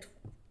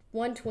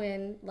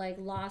twin, like,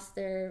 lost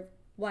their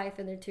wife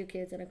and their 2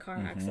 kids in a car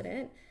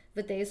accident,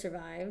 but they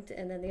survived,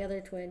 and then the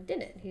other twin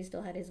didn't. He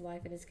still had his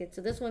wife and his kids.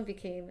 So this one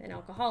became an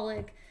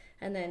alcoholic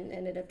and then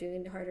ended up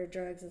doing harder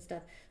drugs and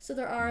stuff. So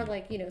there are,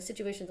 like,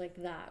 situations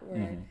like that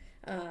where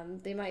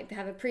they might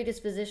have a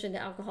predisposition to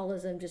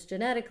alcoholism just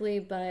genetically,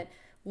 but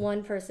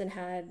one person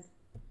had,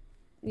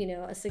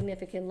 a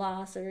significant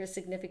loss or a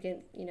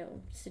significant,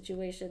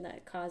 situation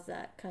that caused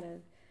that kind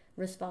of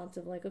response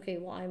of like, okay,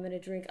 well, I'm going to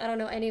drink. I don't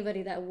know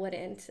anybody that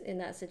wouldn't in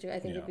that situation. I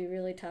think it'd be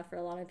really tough for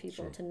a lot of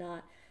people to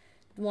not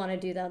want to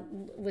do that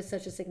with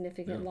such a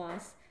significant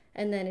loss.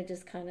 And then it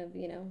just kind of,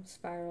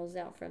 spirals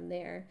out from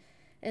there.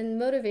 And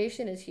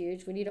motivation is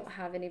huge when you don't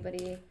have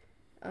anybody,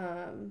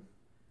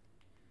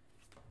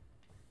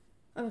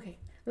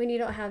 when you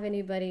don't have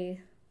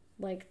anybody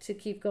like to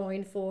keep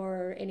going for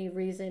or any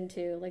reason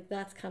to, like,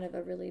 that's kind of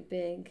a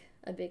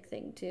big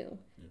thing too,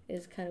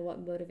 is kind of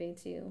what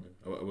motivates you.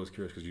 I was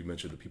curious because you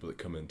mentioned the people that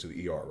come into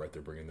the ER, right?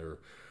 They're bringing their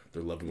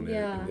loved one in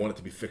and want it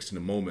to be fixed in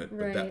a moment,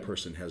 but that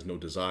person has no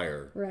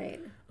desire. Right.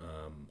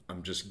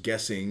 I'm just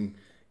guessing,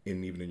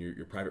 even in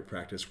your private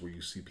practice where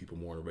you see people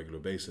more on a regular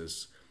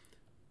basis,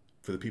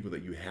 for the people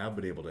that you have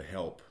been able to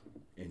help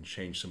and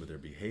change some of their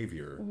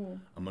behavior,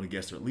 I'm going to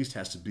guess there at least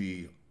has to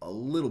be a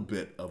little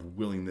bit of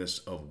willingness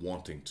of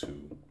wanting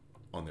to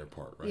on their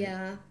part, right?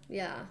 Yeah.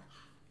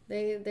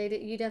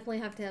 You definitely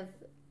have to have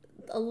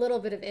a little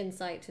bit of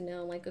insight to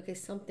know, like, okay,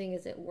 something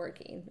isn't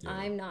working.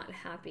 I'm not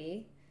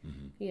happy.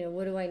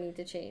 What do I need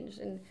to change?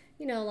 And,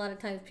 a lot of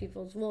times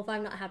people's, well, if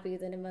I'm not happy,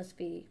 then it must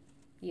be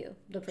you,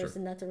 the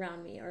person that's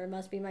around me, or it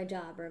must be my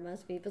job, or it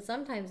must be, but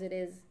sometimes it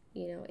is,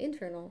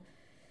 internal.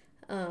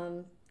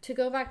 To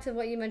go back to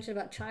what you mentioned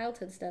about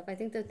childhood stuff, I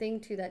think the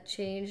thing too that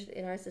changed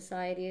in our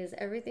society is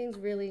everything's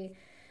really,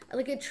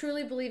 like, I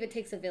truly believe it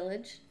takes a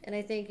village. And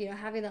I think,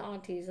 having the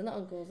aunties and the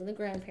uncles and the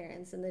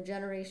grandparents and the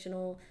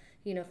generational,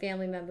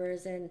 family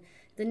members and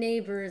the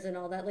neighbors and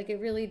all that, like, it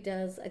really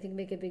does, I think,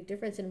 make a big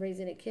difference in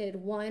raising a kid.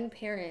 One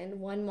parent,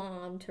 one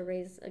mom to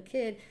raise a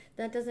kid,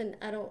 that doesn't,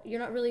 you're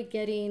not really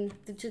getting,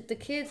 the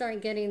kids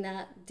aren't getting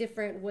that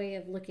different way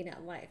of looking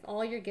at life.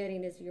 All you're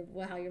getting is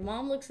how your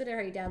mom looks at it,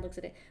 how your dad looks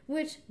at it,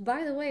 which,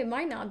 by the way,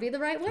 might not be the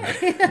right way,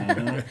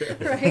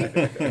 right?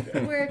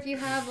 Where if you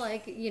have,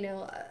 like,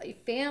 a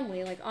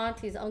family, like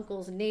aunties,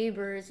 uncles,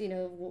 neighbors,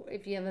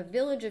 if you have a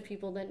village of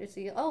people, then you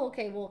see, oh,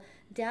 okay, well,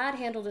 Dad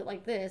handled it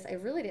like this. I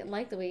really didn't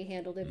like the way he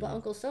handled it, but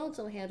Uncle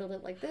so-and-so handled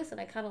it like this,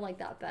 and I kind of like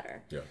that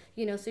better.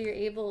 Yeah. So you're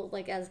able,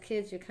 like, as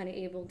kids, you're kind of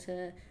able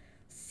to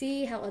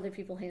see how other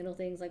people handle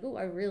things, like, oh,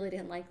 I really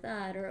didn't like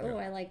that, or, oh,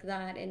 I like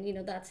that.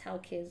 And, that's how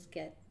kids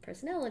get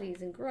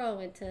personalities and grow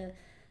into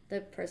the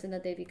person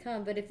that they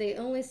become. But if they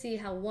only see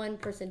how one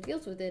person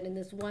deals with it, and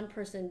this one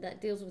person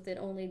that deals with it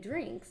only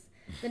drinks,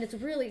 then it's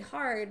really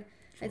hard,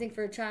 I think,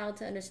 for a child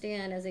to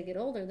understand as they get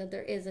older that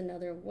there is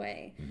another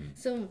way.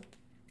 So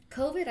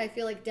COVID, I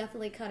feel like,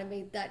 definitely kind of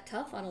made that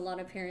tough on a lot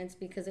of parents,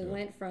 because it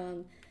went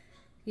from,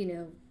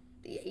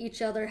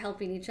 each other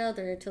helping each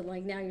other to,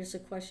 like, now you're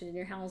sequestered in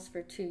your house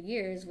for 2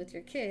 years with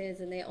your kids,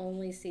 and they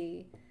only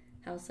see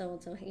how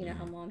so-and-so,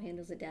 how mom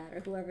handles the dad or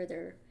whoever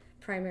their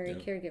primary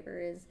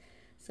caregiver is.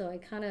 So I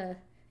kind of,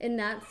 in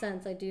that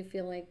sense, I do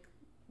feel like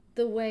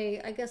the way,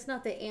 I guess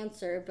not the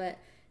answer, but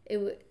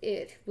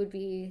it would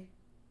be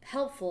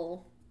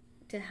helpful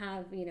to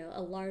have, a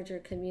larger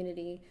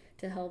community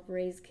to help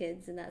raise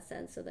kids in that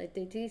sense, so that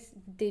they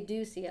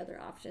do see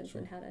other options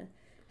and how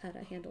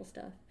to handle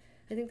stuff.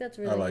 I think that's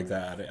really, I like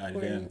that. I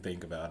didn't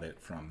think about it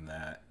from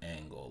that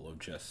angle of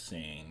just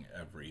seeing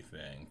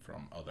everything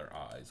from other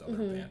eyes, other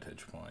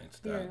vantage points.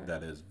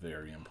 That is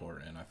very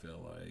important, I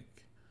feel like.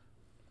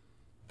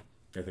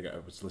 I think I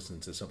was listening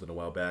to something a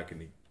while back,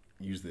 and he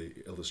used the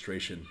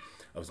illustration.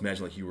 I was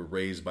imagining like you were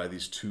raised by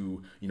these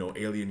two,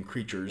 alien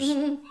creatures.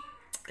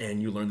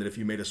 And you learned that if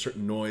you made a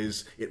certain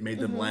noise, it made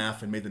them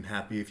laugh and made them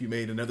happy. If you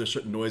made another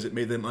certain noise, it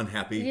made them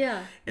unhappy.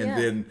 Yeah. And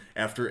then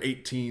after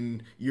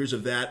 18 years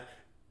of that,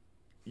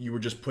 you were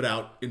just put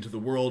out into the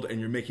world, and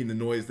you're making the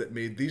noise that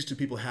made these two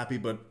people happy,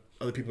 but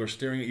other people are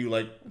staring at you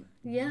like,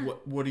 Yeah.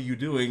 what are you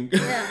doing?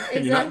 Yeah,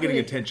 And you're not getting exactly.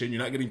 attention,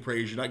 you're not getting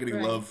praise, you're not getting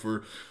Right. love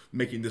for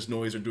making this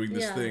noise or doing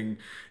this Yeah. thing.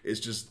 It's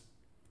just,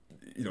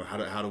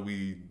 how do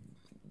we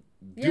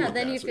deal Yeah, with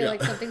then that? you So, feel yeah.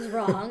 like something's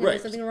wrong. And Right.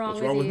 there's something wrong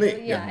What's with wrong you. with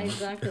me? Yeah, Yeah.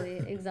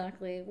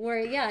 exactly. Where,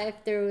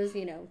 if there was,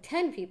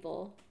 10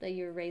 people that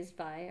you were raised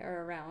by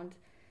or around,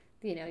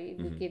 you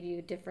Mm-hmm. would give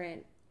you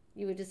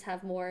you would just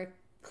have more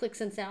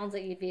clicks and sounds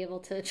that you'd be able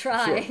to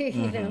try,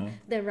 Sure.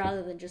 than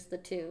rather than just the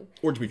two.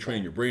 Or to be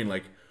trained your brain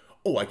like,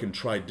 oh, I can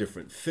try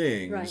different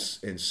things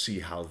Right. and see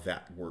how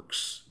that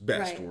works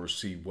best, Right. or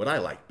see what I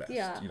like best.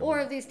 Yeah. you know? Or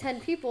if these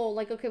 10 people,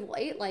 like, okay, well,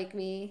 8 like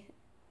me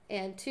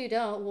and 2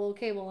 don't, well,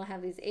 okay, well, I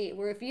have these 8.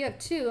 Where if you have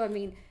 2, I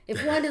mean,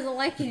 if one doesn't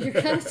like you, you're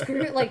kind of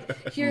screwed.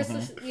 Like, you're,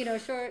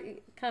 short,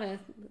 kind of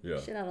Yeah.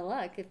 shit out of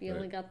luck if you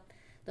only Right. got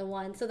the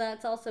one. So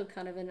that's also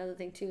kind of another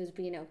thing, too, is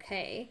being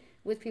okay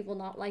with people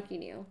not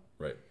liking you.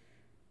 Right.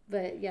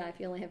 But, yeah, if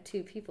you only have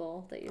 2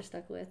 people that you're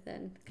stuck with,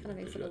 then it kind of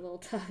makes it a little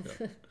tough.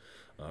 Yeah.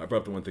 I brought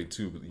up the one thing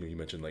too, but you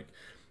mentioned like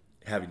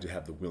having to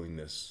have the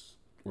willingness,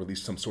 or at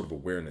least some sort of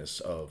awareness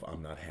of,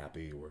 I'm not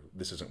happy, or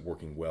this isn't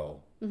working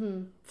well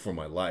for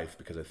my life.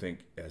 Because I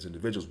think as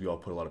individuals, we all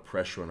put a lot of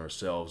pressure on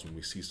ourselves when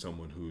we see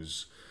someone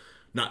who's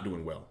not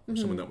doing well, or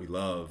someone that we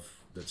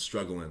love that's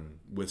struggling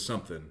with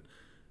something,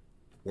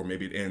 or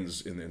maybe it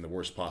ends in the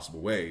worst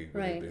possible way,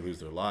 where Right. they lose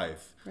their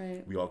life.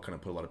 Right. We all kind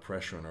of put a lot of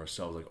pressure on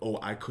ourselves, like, oh,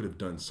 I could have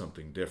done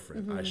something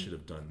different. I should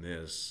have done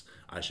this.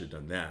 I should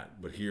have done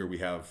that. But here we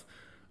have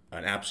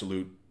an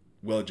absolute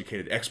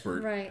well-educated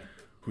expert Right.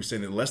 who's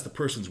saying that unless the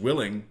person's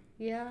willing,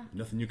 Yeah.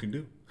 nothing you can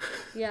do.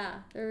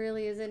 Yeah, there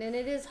really isn't. And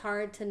it is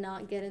hard to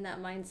not get in that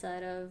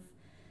mindset of,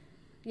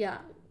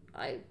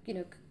 I,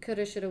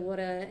 coulda, shoulda,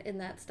 woulda, and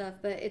that stuff.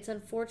 But it's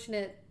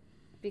unfortunate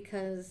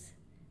because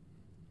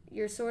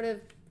you're sort of,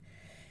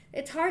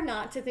 it's hard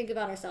not to think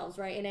about ourselves,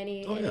 right, in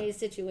any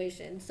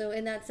situation. So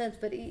in that sense,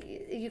 but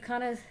you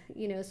kind of,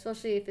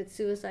 especially if it's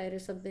suicide or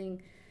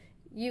something,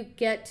 you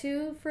get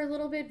to for a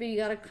little bit, but you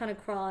got to kind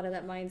of crawl out of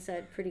that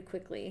mindset pretty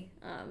quickly.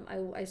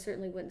 I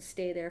certainly wouldn't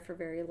stay there for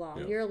very long.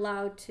 Yeah. You're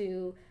allowed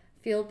to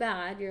feel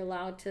bad. You're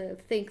allowed to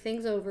think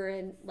things over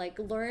and like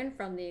learn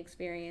from the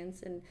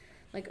experience and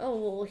like, oh,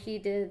 well, he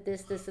did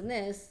this, this, and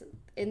this.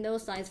 In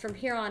those signs, from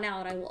here on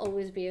out, I will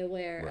always be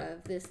aware Right.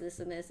 of this, this,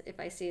 and this if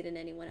I see it in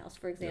anyone else,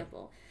 for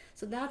example.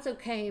 So that's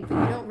okay, but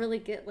you don't really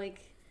get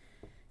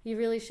you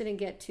really shouldn't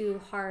get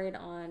too hard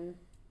on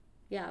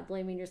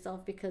blaming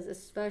yourself, because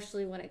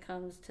especially when it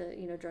comes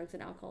to drugs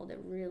and alcohol, there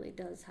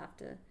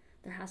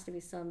has to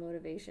be some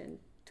motivation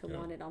to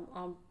want it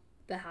on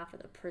behalf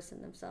of the person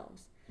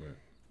themselves.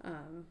 Right.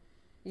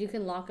 You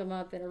can lock them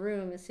up in a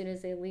room as soon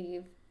as they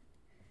leave.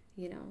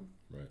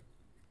 Right.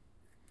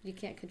 You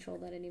can't control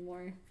that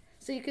anymore.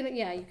 So you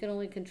can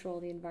only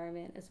control the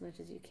environment as much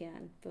as you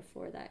can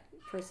before that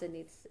person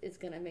is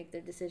going to make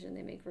their decision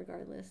they make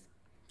regardless.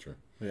 Sure.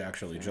 We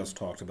actually just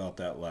talked about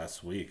that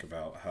last week,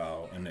 about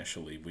how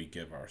initially we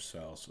give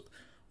ourselves,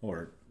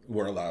 or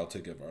we're allowed to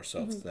give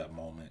ourselves that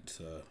moment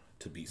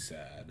to be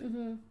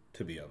sad,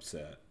 to be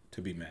upset,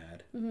 to be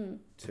mad,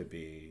 to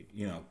be,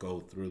 go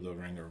through the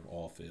ringer of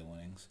all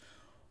feelings.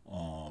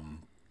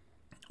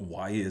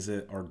 Why is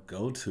it our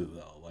go-to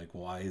though? Like,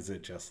 why is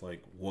it just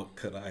like, what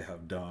could I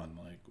have done?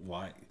 Like,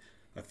 why?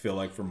 I feel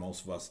like for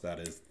most of us, that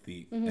is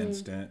the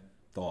instant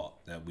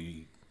thought that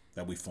we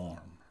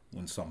form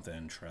when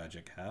something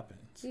tragic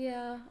happens.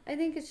 Yeah, I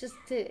think it's just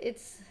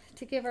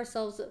to give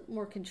ourselves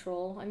more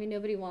control. I mean,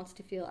 nobody wants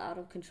to feel out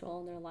of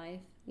control in their life,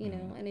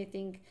 know, and I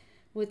think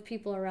with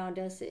people around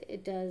us,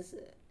 it's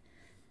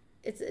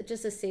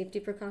just a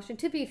safety precaution.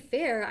 To be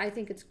fair, I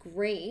think it's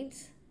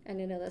great, and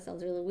I know that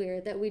sounds really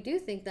weird, that we do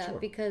think that, Sure.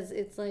 because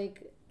it's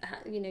like,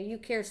 you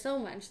care so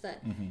much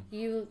that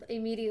you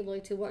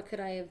immediately to what could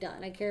I have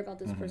done? I care about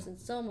this person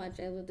so much.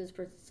 I love this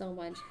person so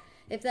much.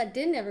 If that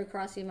didn't ever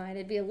cross your mind,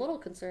 I'd be a little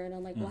concerned.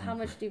 I'm like, well, how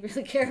much do you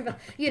really care about?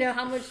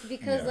 How much?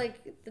 Because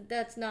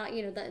that's not,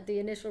 the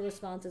initial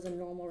response is a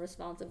normal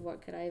response of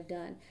what could I have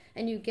done,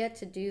 and you get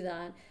to do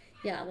that.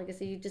 Yeah, like I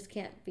said, you just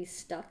can't be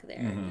stuck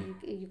there.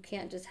 You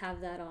can't just have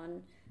that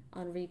on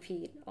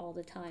repeat all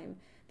the time.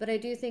 But I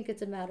do think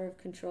it's a matter of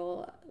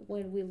control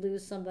when we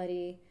lose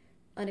somebody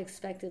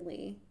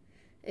unexpectedly.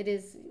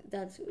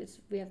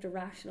 We have to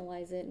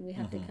rationalize it, and we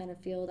have to kind of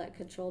feel that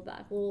control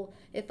back. Well,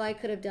 if I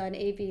could have done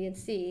A, B, and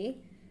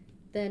C,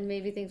 then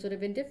maybe things would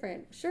have been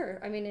different. Sure.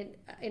 I mean,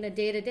 in a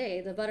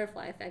day-to-day, the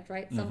butterfly effect,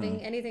 right?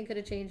 Anything could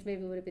have changed,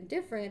 maybe would have been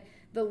different.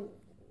 But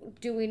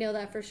do we know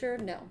that for sure?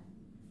 No.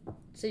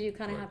 So you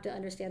kind of have to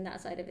understand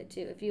that side of it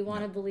too. If you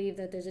want to believe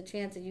that there's a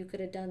chance that you could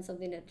have done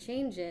something to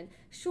change it,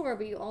 sure,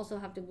 but you also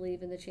have to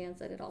believe in the chance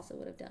that it also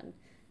would have done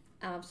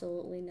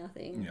absolutely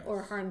nothing, Yes.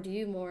 or harmed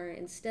you more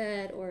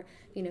instead, or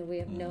we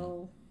have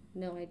no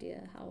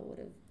idea how it would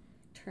have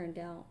turned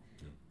out.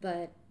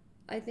 But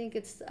I think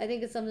it's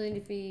something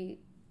to be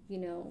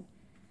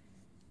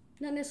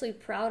not necessarily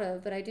proud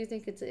of, but I do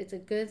think it's a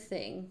good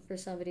thing for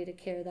somebody to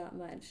care that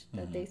much,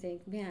 that they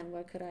think, man,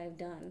 what could I have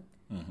done?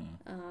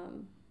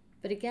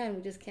 But again,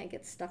 we just can't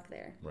get stuck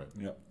there. Right.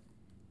 Yep.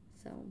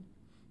 So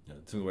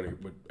Yeah, what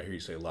I hear you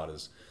say a lot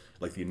is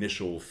like the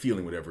initial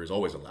feeling, whatever, is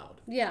always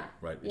allowed. Yeah.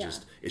 Right.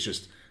 It's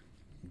just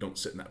don't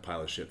sit in that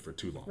pile of shit for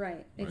too long.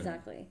 Right.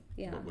 Exactly.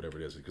 Yeah. Whatever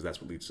it is, because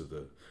that's what leads to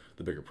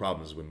the bigger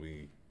problems when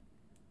we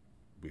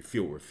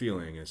feel what we're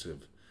feeling, instead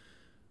of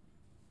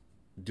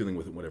dealing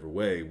with it in whatever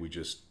way, we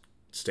just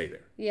stay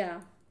there.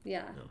 Yeah.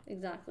 Yeah.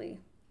 Exactly.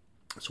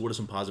 So, what are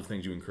some positive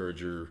things you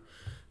encourage your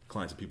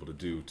clients and people to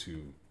do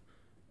to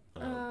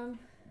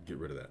get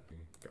rid of that?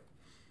 Go.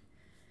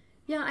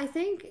 Yeah, I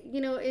think,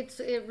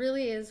 it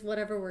really is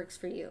whatever works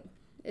for you.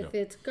 If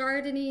it's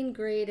gardening,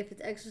 great. If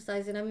it's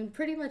exercising, I mean,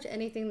 pretty much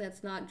anything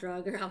that's not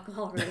drug or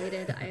alcohol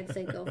related, I'd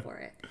say go for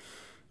it.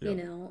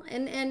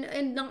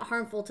 And not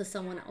harmful to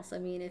someone else. I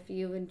mean, if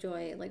you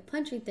enjoy like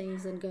punching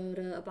things, then go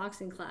to a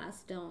boxing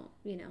class. Don't,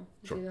 do it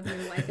with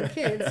your wife and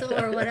kids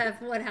or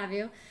what have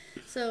you.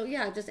 So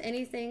yeah, just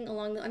anything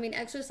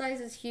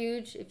exercise is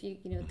huge. If you,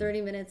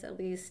 30 minutes at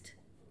least,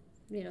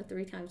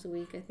 3 times a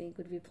week, I think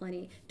would be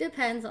plenty.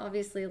 Depends,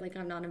 obviously, like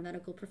I'm not a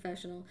medical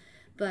professional,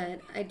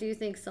 but I do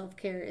think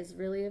self-care is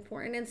really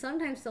important. And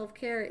sometimes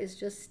self-care is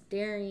just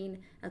staring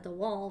at the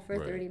wall for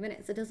 30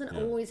 minutes. It doesn't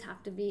always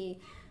have to be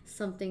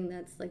something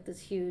that's like this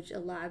huge,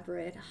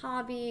 elaborate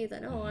hobby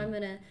that, I'm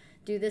going to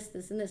do this,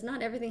 and this.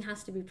 Not everything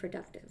has to be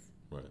productive.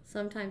 Right.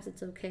 Sometimes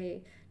it's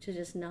okay to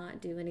just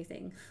not do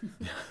anything.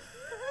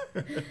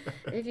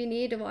 If you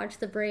need to watch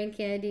the brain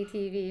candy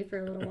TV for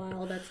a little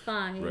while, that's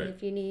fine. Right.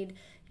 If you need,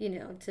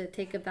 to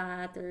take a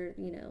bath or,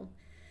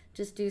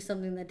 just do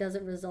something that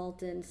doesn't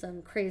result in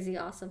some crazy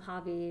awesome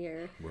hobby,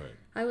 or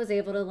I was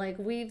able to like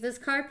weave this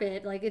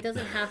carpet. Like it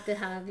doesn't have to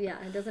have,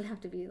 it doesn't have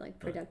to be like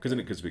productive. Because then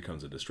it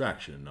becomes a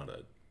distraction, not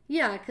a...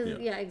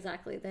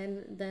 exactly.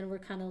 Then we're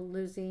kind of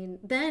losing.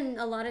 Then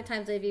a lot of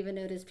times I've even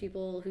noticed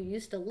people who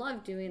used to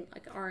love doing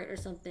like art or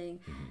something,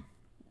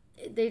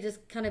 they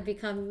just kind of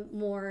become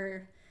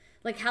more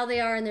like how they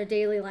are in their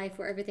daily life,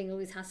 where everything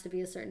always has to be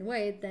a certain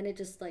way. Then it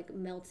just like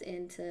melts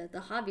into the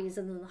hobbies,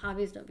 and then the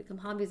hobbies don't become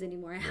hobbies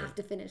anymore. I have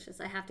to finish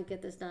this. I have to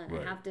get this done.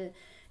 I have to.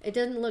 It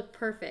doesn't look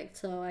perfect,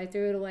 so I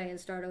threw it away and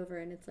start over.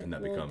 And it's like, and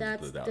that well,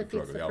 becomes that the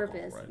defeats the alcohol,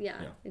 purpose. right?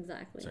 Yeah,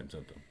 exactly. Same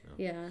symptom.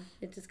 Yeah,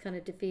 it just kind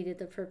of defeated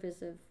the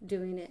purpose of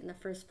doing it in the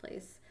first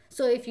place.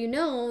 So if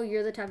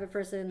you're the type of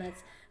person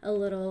that's a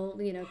little,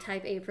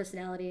 type A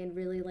personality and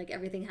really like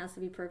everything has to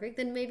be perfect,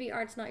 then maybe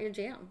art's not your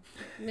jam.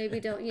 Maybe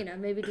don't,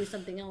 maybe do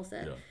something else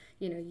that,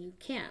 you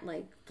can't,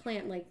 like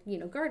plant, like,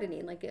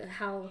 gardening, like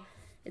how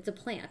it's a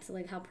plant,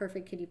 like how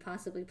perfect could you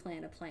possibly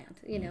plant a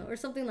plant, or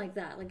something like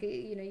that. Like,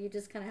 you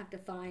just kind of have to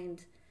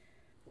find,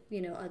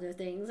 other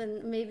things.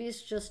 And maybe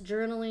it's just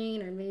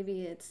journaling, or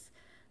maybe it's,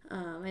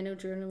 I know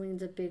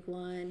journaling's a big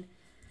one.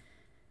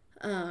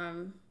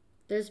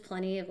 There's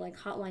plenty of like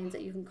hotlines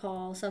that you can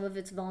call. Some of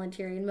it's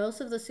volunteering. Most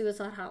of the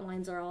suicide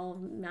hotlines are all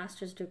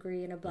master's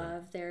degree and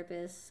above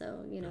therapists.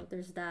 So,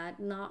 there's that.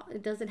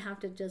 It doesn't have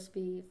to just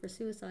be for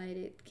suicide.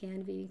 It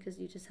can be because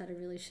you just had a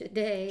really shit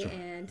day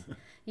and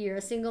you're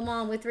a single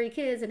mom with 3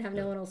 kids and have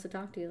no one else to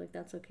talk to. Like,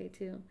 that's okay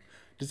too.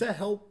 Does that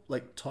help,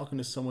 like talking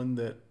to someone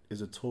that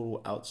is a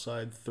total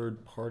outside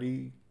third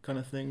party kind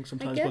of thing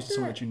sometimes, opposed to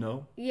someone that you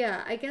know?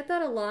 Yeah, I get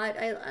that a lot.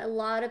 A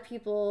lot of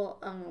people,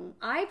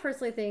 I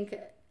personally think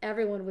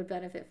everyone would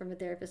benefit from a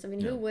therapist. I mean,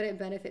 who wouldn't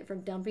benefit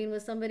from dumping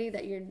with somebody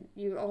that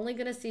you're only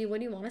going to see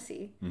when you want to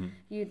see?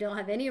 You don't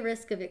have any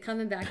risk of it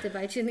coming back to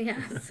bite you in the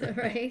ass,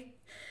 right?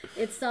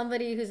 It's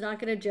somebody who's not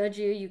going to judge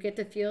you. You get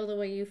to feel the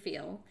way you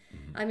feel.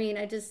 I mean,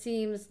 it just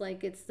seems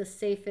like it's the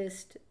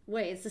safest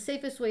way. It's the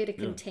safest way to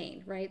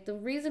contain, right? The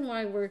reason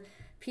why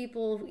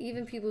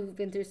even people who've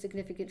been through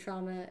significant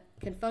trauma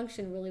can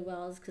function really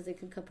well is because they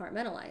can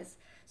compartmentalize.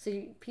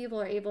 So people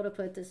are able to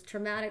put this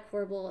traumatic,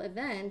 horrible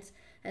event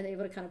and they're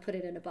able to kind of put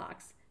it in a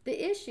box.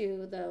 The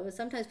issue, though, is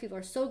sometimes people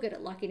are so good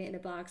at locking it in a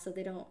box that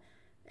they don't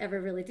ever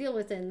really deal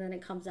with it, and then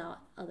it comes out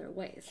other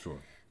ways.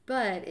 Sure.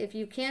 But if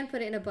you can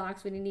put it in a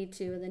box when you need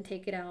to, and then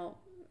take it out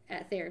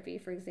at therapy,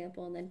 for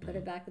example, and then put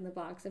it back in the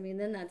box, I mean,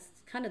 then that's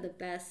kind of the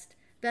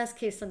best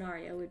case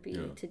scenario would be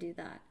to do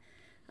that.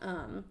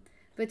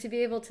 But to be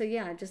able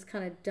to, just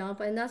kind of dump,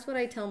 and that's what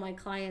I tell my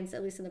clients,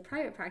 at least in the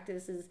private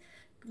practice, is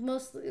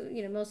most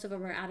of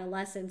them are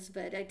adolescents,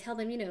 but I tell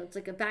them, it's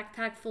like a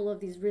backpack full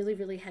of these really,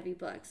 really heavy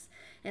books.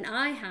 And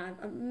I have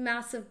a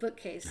massive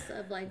bookcase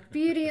of like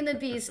Beauty and the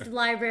Beast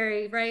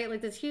library, right?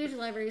 Like this huge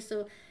library.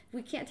 So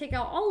we can't take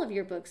out all of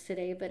your books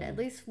today, but at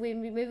least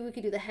maybe we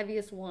could do the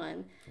heaviest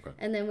one. Okay.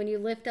 And then when you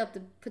lift up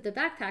put the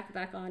backpack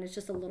back on, it's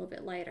just a little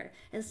bit lighter.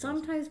 And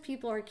sometimes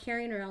people are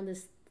carrying around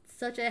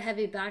such a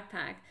heavy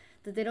backpack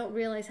that they don't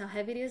realize how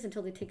heavy it is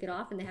until they take it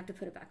off and they have to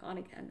put it back on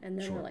again. And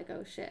then they're like,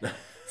 oh shit.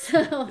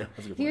 So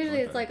usually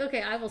it's like,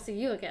 okay, I will see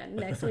you again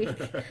next week.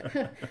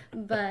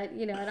 But,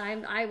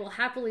 and I will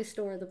happily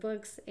store the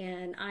books,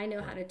 and I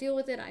know how to deal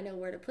with it. I know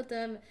where to put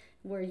them,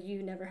 where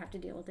you never have to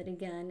deal with it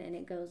again. And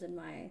it goes in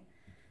my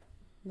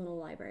little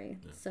library.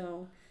 Yeah.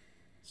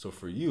 So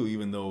for you,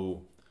 even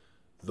though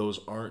those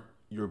aren't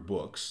your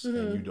books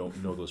and you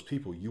don't know those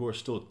people, you are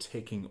still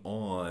taking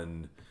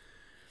on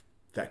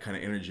that kind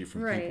of energy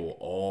from Right. people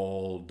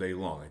all day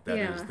long. Like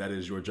that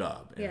is your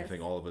job. And I Yes.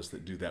 think all of us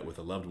that do that with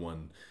a loved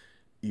one,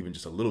 even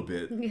just a little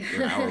bit, an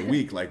hour a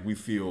week, like we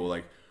feel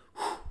like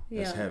whew,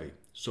 that's Yeah. heavy.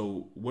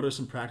 So what are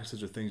some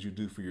practices or things you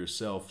do for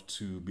yourself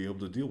to be able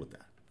to deal with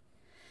that?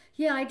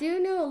 Yeah, I do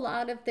know a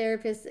lot of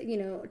therapists,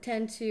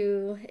 tend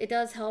to, it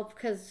does help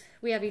because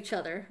we have each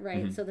other,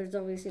 right? Mm-hmm. So there's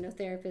always,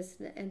 therapists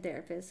and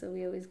therapists. So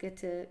we always get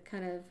to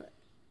kind of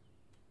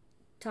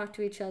talk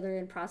to each other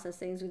and process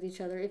things with each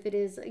other. If it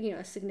is,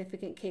 a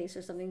significant case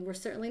or something, we're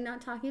certainly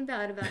not talking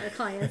bad about our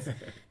clients.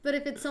 But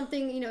if it's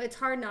something, it's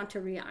hard not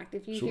to react.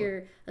 If you Sure.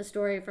 hear a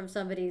story from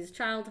somebody's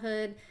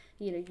childhood,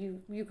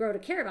 you grow to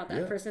care about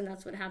that Yeah. person.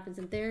 That's what happens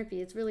in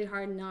therapy. It's really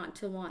hard not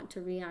to want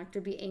to react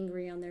or be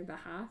angry on their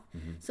behalf.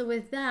 So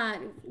with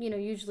that,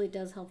 usually it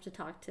does help to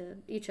talk to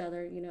each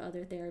other,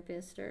 other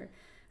therapists or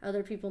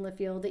other people in the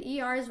field. The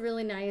ER is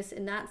really nice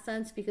in that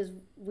sense because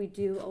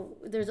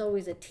there's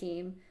always a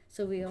team.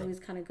 So we always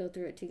kind of go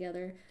through it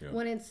together. Yeah.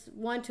 When it's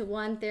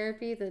one-to-one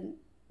therapy, then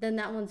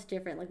that one's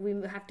different. Like we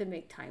have to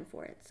make time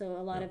for it. So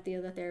a lot of the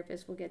other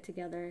therapists will get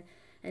together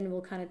and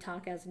we'll kind of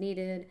talk as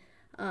needed.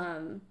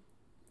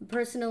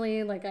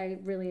 Personally, like I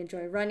really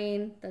enjoy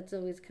running. That's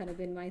always kind of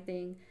been my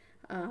thing.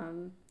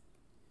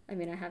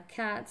 I have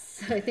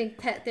cats. So I think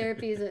pet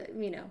therapy is,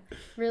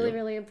 really, Yep.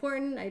 really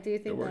important. I do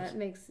think works. that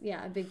makes,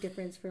 a big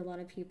difference for a lot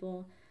of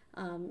people.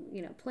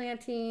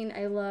 Planting.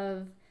 I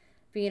love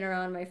being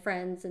around my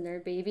friends and their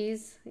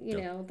babies.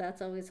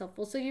 That's always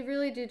helpful. So you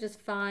really do just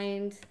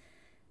find,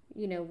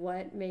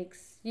 what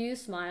makes you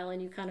smile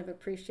and you kind of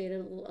appreciate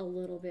it a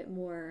little bit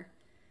more,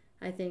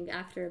 I think,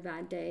 after a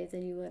bad day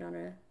than you would on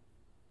a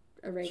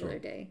regular Sure.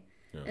 day.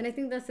 Yeah. And I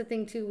think that's the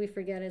thing too we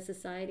forget as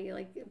society.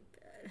 Like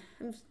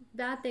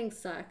bad things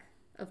suck,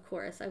 of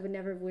course. I would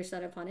never wish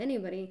that upon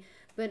anybody.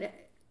 But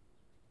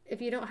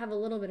if you don't have a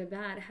little bit of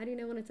bad, how do you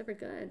know when it's ever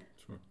good?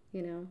 Sure.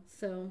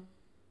 So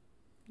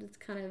it's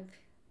kind of,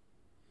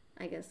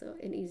 I guess,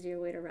 an easier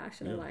way to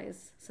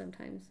rationalize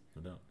sometimes.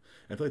 No doubt.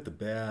 I feel like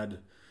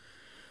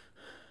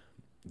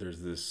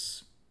there's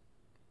this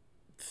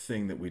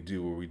thing that we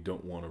do where we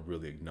don't want to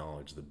really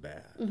acknowledge the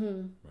bad,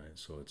 right?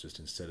 So it's just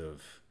instead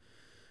of,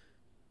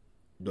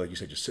 like you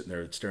said, just sitting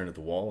there staring at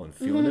the wall and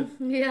feeling it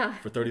Yeah.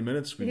 for 30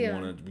 minutes, we Yeah.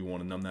 want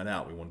to numb that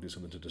out. We want to do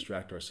something to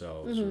distract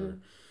ourselves or,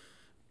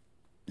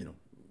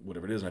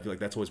 whatever it is. And I feel like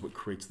that's always what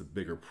creates the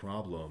bigger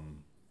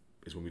problem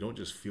is when we don't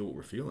just feel what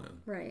we're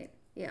feeling. Right.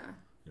 Yeah.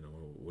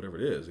 Whatever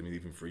it is. I mean,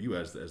 even for you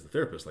as the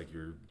therapist, like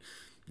you're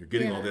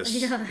getting all this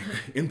Yeah.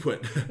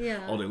 input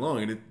Yeah. all day long,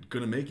 and it's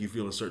gonna make you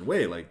feel a certain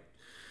way. Like,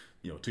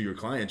 to your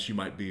clients, you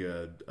might be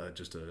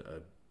just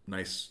a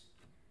nice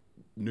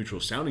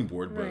neutral sounding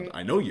board, but Right.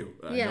 I know you.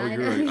 I Yeah, know I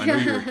you're. know. I know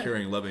you're a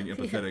caring, loving,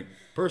 empathetic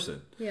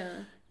person.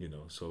 Yeah.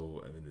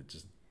 So I mean, it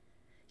just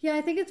Yeah,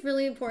 I think it's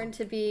really important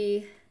to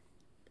be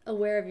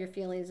aware of your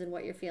feelings and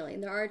what you're feeling.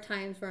 There are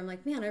times where I'm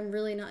like, man, I'm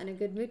really not in a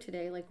good mood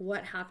today. Like,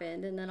 what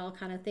happened? And then I'll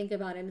kind of think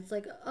about it. And it's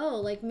like, oh,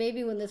 like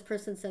maybe when this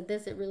person said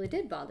this, it really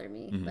did bother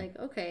me. Like,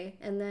 okay.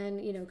 And then,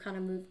 kind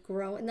of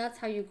grow. And that's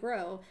how you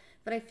grow.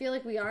 But I feel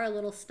like we are a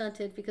little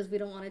stunted because we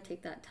don't want to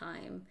take that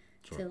time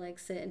to like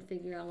sit and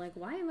figure out like,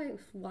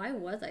 why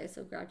was I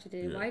so grouchy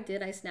today? Yeah. Why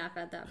did I snap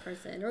at that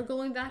person? Or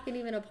going back and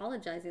even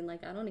apologizing.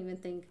 Like, I don't even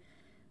think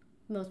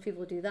most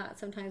people do that.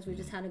 Sometimes we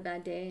just had a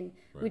bad day and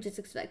we just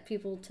expect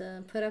people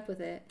to put up with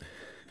it.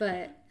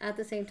 But at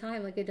the same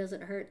time, like, it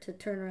doesn't hurt to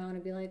turn around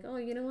and be like, oh,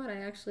 you know what? I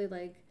actually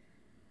like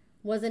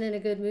wasn't in a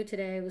good mood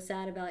today. I was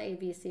sad about A,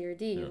 B, C, or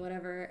D,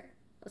 whatever.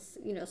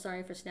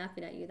 Sorry for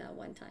snapping at you that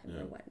one time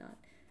or whatnot.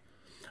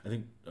 I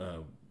think.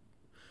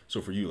 So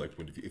for you, like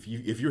if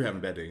you're having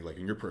a bad day, like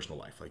in your personal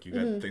life, like you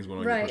got things going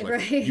on in your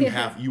personal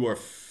life, you are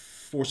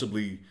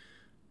forcibly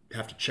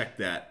have to check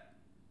that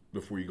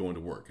before you go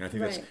into work. And I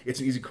think it's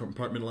an easy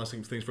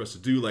compartmentalizing things for us to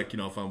do. Like,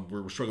 if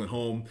we're struggling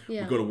home, we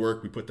go to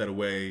work, we put that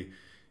away.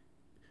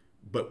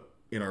 But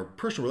in our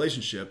personal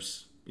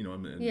relationships,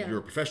 and you're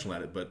a professional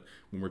at it, but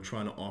when we're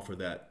trying to offer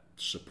that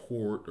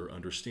support or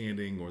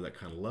understanding or that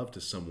kind of love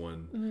to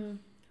someone,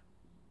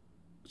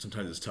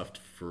 sometimes it's tough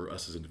for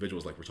us as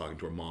individuals, like we're talking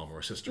to our mom or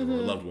a sister or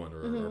a loved one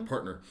or a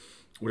partner,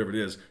 whatever it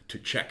is, to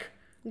check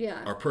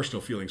our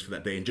personal feelings for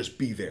that day and just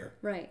be there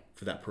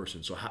for that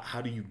person. So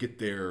how do you get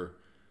there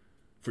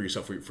for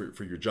yourself,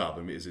 for your job?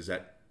 I mean, is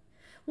that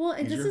well,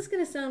 and easier? this is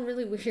going to sound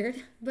really weird,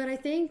 but I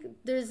think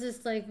there's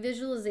this like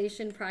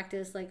visualization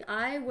practice. Like,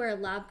 I wear a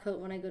lab coat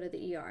when I go to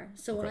the ER.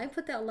 So when I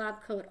put that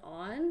lab coat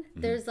on,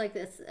 there's like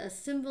a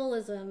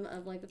symbolism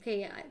of like,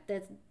 okay,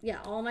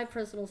 all my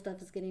personal stuff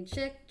is getting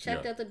checked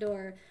at the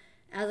door.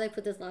 As I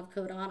put this lab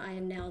coat on, I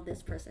am now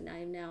this person.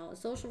 I am now a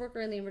social worker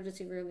in the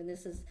emergency room, and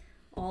this is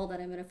all that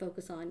I'm going to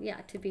focus on.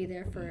 Yeah, to be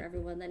there for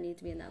everyone that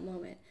needs me in that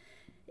moment.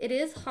 It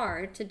is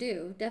hard to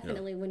do,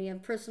 definitely, when you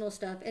have personal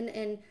stuff,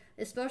 and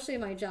especially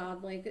my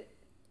job, like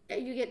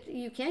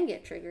you can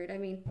get triggered. I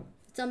mean,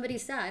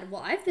 somebody's sad.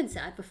 Well, I've been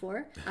sad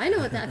before. I know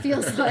what that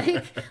feels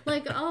like.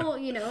 Like, oh,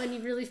 you know, and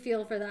you really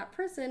feel for that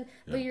person.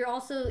 Yeah. But you're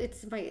also,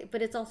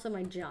 it's also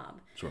my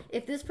job. Sure.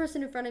 If this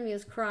person in front of me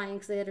is crying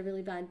because they had a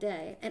really bad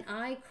day, and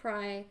I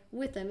cry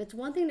with them, it's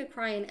one thing to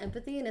cry in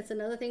empathy, and it's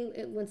another thing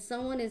when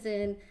someone is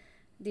in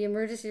the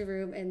emergency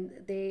room and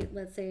they,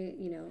 let's say,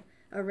 you know,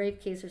 a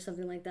rape case or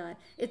something like that.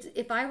 It's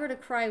if I were to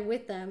cry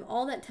with them,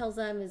 all that tells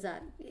them is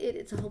that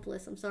it's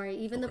hopeless. I'm sorry.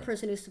 Even the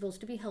person who's supposed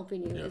to be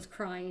helping you is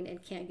crying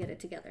and can't get it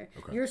together.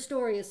 Okay. Your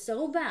story is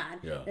so bad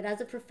Yeah. that as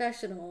a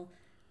professional,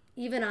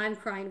 even I'm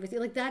crying with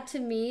you. Like that to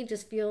me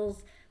just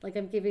feels like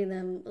I'm giving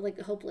them like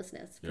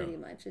hopelessness pretty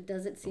much. It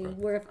doesn't seem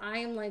where if I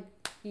am like,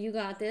 you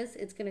got this,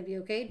 it's going to be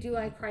okay. Do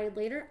I cry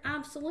later?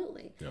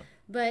 Absolutely. Yeah.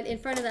 But in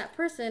front of that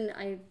person,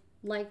 I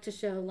like to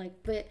show like,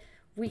 but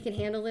we can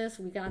handle this.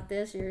 We got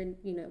this. You're,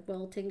 you know,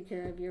 well taken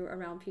care of. You're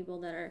around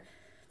people that are,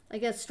 I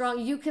guess, strong.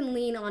 You can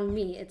lean on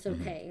me. It's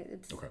okay.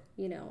 It's,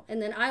 you know,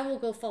 and then I will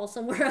go fall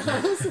somewhere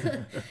else,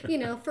 you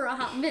know, for a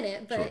hot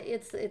minute, but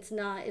it's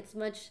not, it's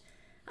much,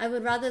 I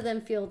would rather them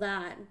feel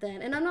that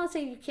than, and I'm not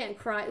saying you can't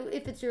cry.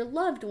 If it's your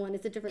loved one,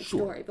 it's a different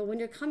story. But when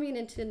you're coming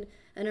into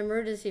an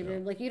emergency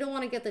room, like you don't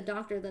want to get the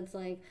doctor that's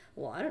like,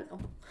 well, I don't know.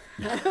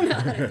 I don't know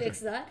how to fix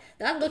that.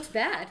 That looks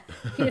bad.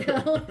 You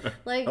know,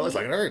 like, That looks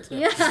like it hurts.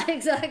 Yeah,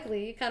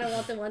 exactly. You kind of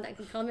want the one that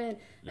can come in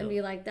and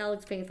be like, that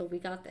looks painful. We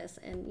got this.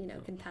 And, you know,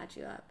 can patch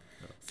you up.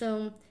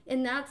 So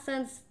in that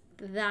sense,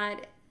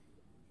 that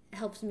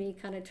helps me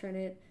kind of turn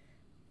it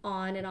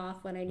on and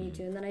off when I need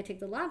to. And then I take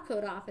the lab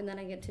coat off and then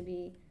I get to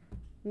be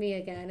me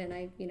again, and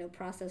I, you know,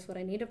 process what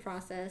I need to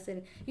process.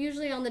 And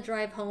usually on the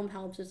drive home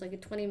helps. It's like a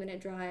 20-minute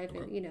drive,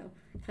 and, you know,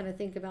 kind of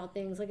think about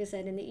things. Like I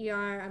said, in the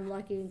ER, I'm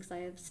lucky because I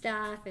have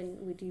staff and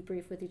we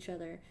debrief with each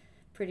other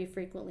pretty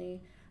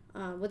frequently.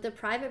 With the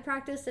private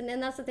practice, and then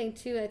that's the thing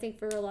too, I think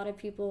for a lot of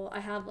people, I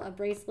have a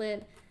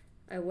bracelet.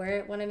 I wear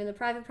it when I'm in the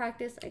private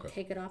practice. I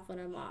take it off when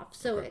I'm off.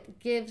 So it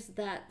gives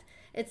that,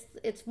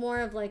 it's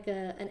more of like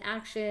an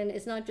action.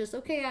 It's not just,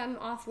 okay, I'm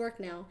off work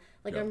now.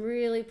 Like I'm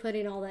really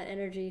putting all that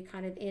energy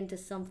kind of into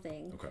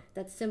something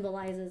that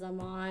symbolizes I'm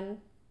on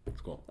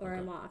or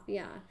I'm off.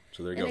 Yeah.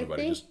 So there you go,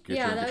 everybody. Think, Just get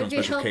your own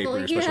special cape or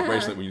your special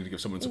bracelet when you need to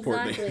give someone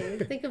support.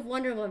 Exactly. Think of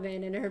Wonder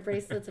Woman and her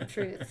bracelets of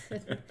truth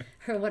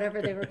or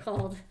whatever they were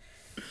called.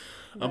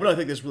 But I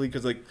think that's really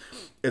because, like,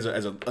 as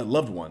a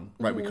loved one,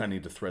 right, we kind of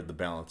need to thread the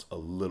balance a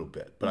little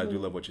bit. But I do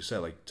love what you said,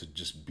 like, to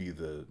just be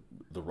the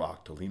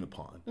rock to lean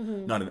upon.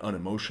 Not an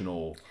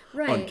unemotional,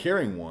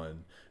 uncaring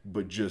one,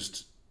 but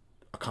just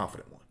a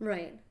confident one.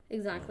 Right,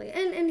 exactly.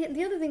 And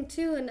the other thing,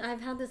 too, and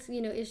I've had this,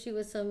 you know, issue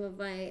with some of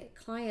my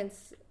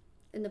clients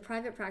in the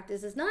private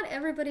practice, is not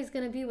everybody's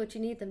going to be what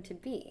you need them to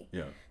be.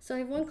 Yeah. So I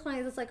have one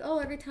client that's like, oh,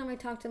 every time I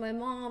talk to my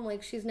mom,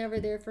 like, she's never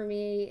there for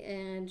me,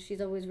 and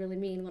she's always really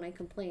mean when I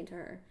complain to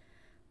her.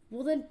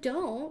 Well, then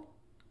don't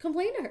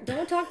complain to her.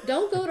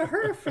 Don't go to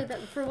her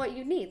for what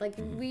you need. Like,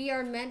 we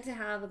are meant to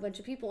have a bunch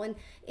of people. And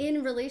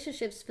in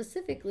relationships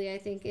specifically, I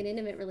think in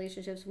intimate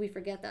relationships, we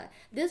forget that.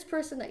 This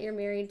person that you're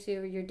married to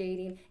or you're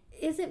dating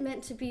isn't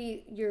meant to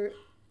be your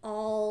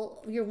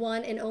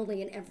one and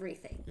only in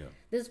everything. Yeah.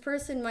 This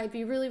person might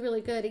be really,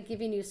 really good at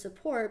giving you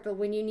support, but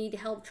when you need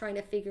help trying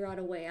to figure out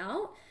a way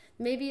out,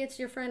 maybe it's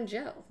your friend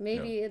Joe.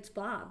 Maybe it's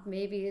Bob.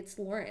 Maybe it's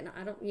Lauren.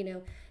 I don't, you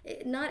know,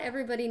 not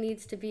everybody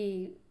needs to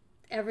be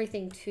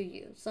everything to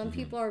you. Some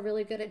people are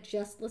really good at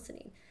just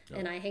listening,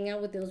 and I hang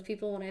out with those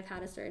people when I've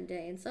had a certain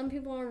day, and some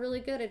people are really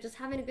good at just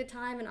having a good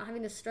time and not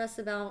having to stress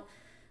about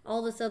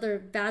all this other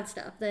bad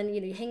stuff. Then, you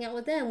know, you hang out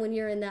with them when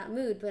you're in that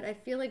mood. But I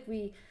feel like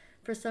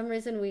for some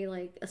reason we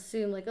like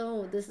assume like,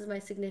 oh, this is my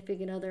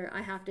significant other,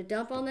 I have to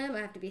dump on them, I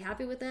have to be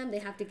happy with them, they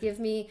have to give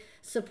me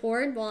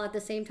support, while at the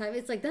same time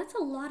it's like that's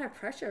a lot of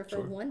pressure for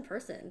one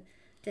person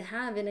to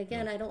have. And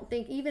again, I don't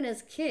think even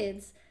as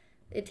kids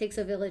it takes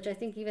a village. I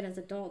think even as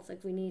adults,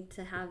 like, we need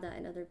to have that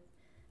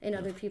in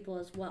other people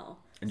as well.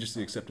 And just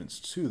the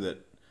acceptance too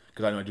that,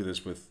 because I know I do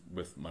this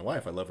with my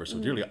wife. I love her so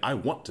dearly. I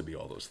want to be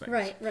all those things.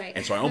 Right.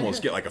 And so I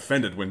almost get like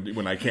offended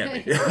when I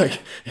can't be.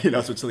 Like, you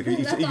know, so it's like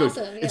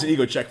it's an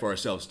ego check for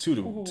ourselves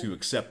too to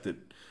accept that,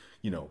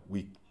 you know,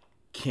 we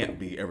can't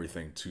be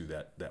everything to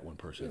that one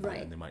person.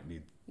 Right. And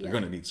they're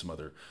going to need some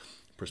other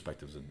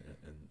perspectives and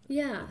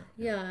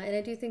and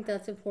I do think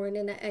that's important.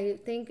 And I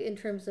think in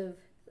terms of,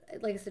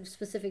 like I said,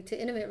 specific to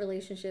intimate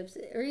relationships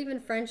or even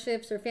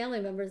friendships or family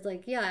members,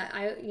 like,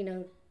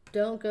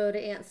 don't go to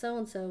Aunt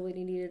so-and-so when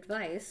you need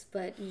advice,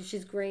 but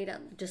she's great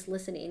at just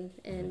listening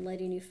and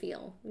letting you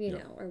feel, you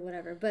know, or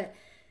whatever. But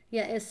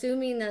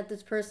assuming that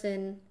this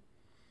person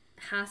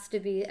has to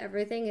be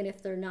everything, and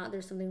if they're not,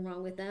 there's something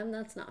wrong with them,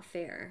 that's not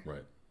fair.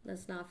 Right.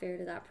 That's not fair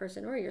to that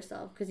person or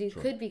yourself, because you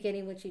could be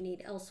getting what you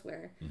need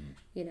elsewhere,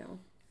 you know.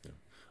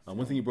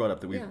 One thing you brought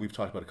up that we've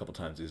talked about a couple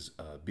times is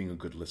being a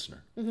good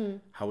listener.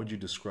 How would you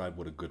describe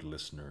what a good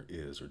listener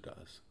is or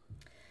does?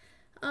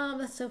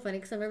 That's so funny,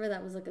 because I remember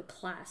that was like a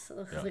class,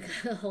 like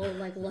a whole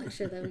like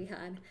lecture that we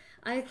had.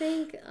 I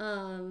think,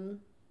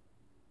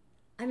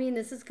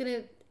 this is gonna,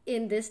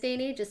 in this day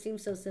and age, it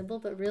seems so simple,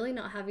 but really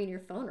not having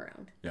your phone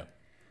around. Yeah.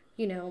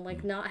 you know,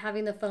 like not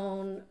having the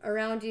phone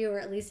around you or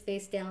at least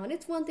face down.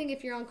 It's one thing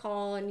if you're on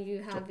call and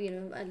you have, you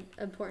know, an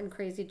important,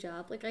 crazy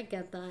job. Like, I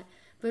get that.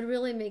 But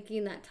really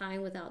making that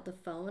time without the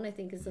phone, I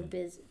think, is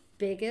the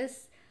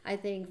biggest, I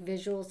think,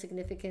 visual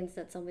significance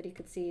that somebody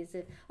could see is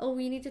if, oh,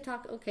 we need to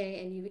talk, okay.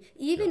 And you,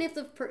 even if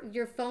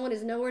your phone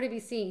is nowhere to be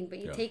seen, but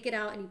you take it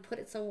out and you put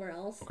it somewhere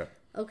else.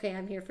 Okay,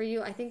 I'm here for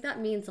you. I think that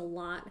means a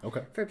lot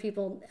for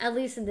people, at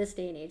least in this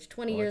day and age.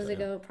 20 years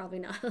ago, probably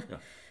not.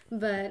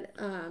 But,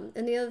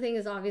 and the other thing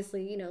is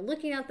obviously, you know,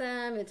 looking at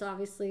them. It's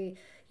obviously,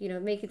 you know,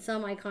 making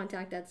some eye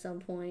contact at some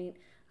point.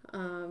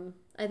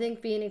 I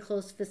think being in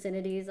close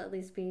vicinities, at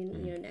least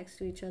being, you know, next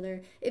to each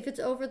other. If it's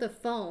over the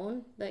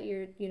phone that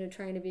you're, you know,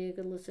 trying to be a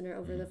good listener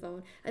over the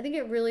phone, I think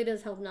it really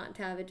does help not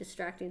to have a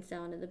distracting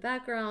sound in the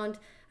background.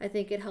 I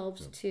think it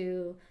helps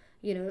to,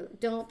 you know,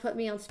 don't put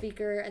me on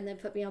speaker and then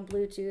put me on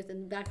Bluetooth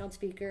and back on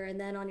speaker and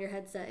then on your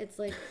headset. It's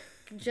like,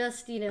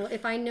 just, you know,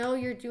 if I know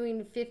you're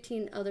doing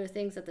 15 other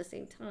things at the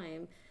same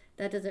time,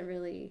 that doesn't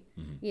really,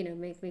 you know,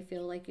 make me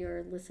feel like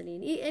you're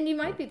listening. And you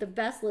might be the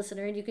best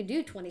listener and you can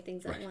do 20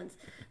 things at once,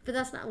 but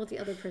that's not what the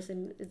other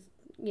person is,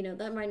 you know,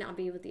 that might not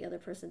be what the other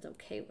person's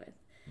okay with,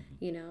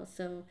 you know,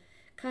 so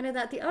kind of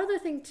that. The other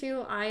thing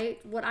too,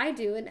 what I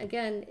do, and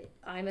again,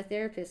 I'm a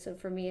therapist, so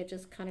for me, it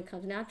just kind of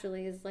comes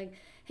naturally, is like,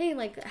 hey,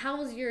 like, how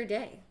was your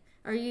day?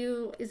 Are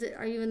you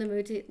in the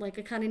mood to, like,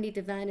 I kind of need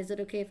to vent. Is it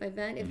okay if I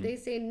vent? If they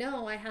say,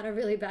 no, I had a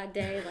really bad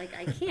day, like,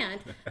 I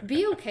can't,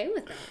 be okay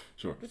with that.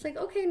 Sure. It's like,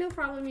 okay, no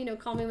problem. You know,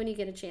 call me when you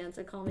get a chance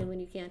or call me when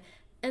you can.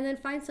 And then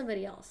find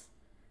somebody else.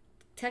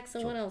 Text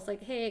someone else,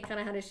 like, hey, I kind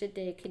of had a shit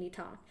day. Can you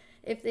talk?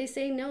 If they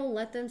say no,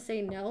 let them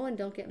say no and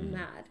don't get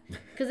mad.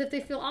 Because if they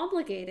feel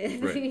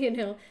obligated, you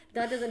know,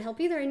 that doesn't help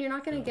either. And you're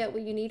not going to get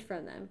what you need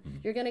from them.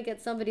 You're going to get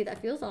somebody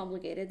that feels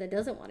obligated, that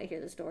doesn't want to hear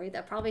the story,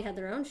 that probably had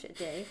their own shit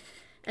day.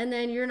 And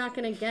then you're not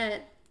going to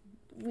get,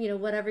 you know,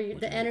 whatever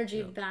the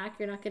energy back.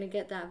 You're not going to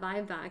get that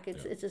vibe back.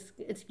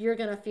 It's you're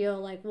going to feel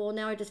like, well,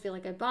 now I just feel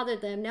like I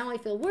bothered them. Now I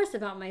feel worse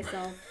about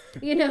myself,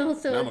 you know.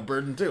 So now I'm a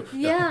burden too.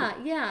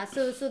 Yeah.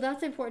 So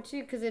that's important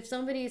too, because if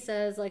somebody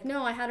says like,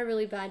 no, I had a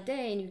really bad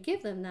day, and you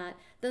give them that,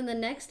 then the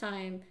next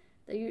time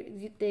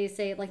they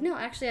say like, no,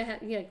 actually I had,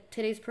 you know,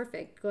 today's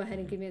perfect. Go ahead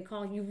and give me a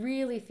call. You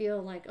really feel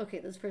like, okay,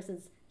 this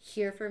person's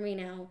here for me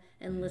now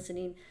and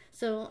listening.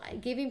 So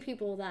giving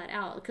people that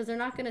out, because they're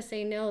not going to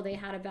say no, they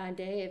had a bad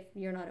day if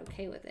you're not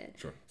okay with it.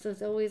 Sure. So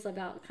it's always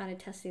about kind of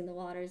testing the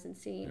waters and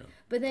seeing.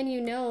 But then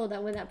you know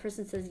that when that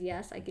person says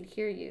yes, I could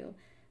hear you,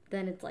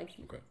 then it's like,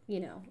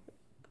 you know,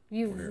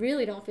 you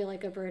really don't feel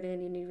like a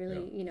burden, and you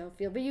really, you know,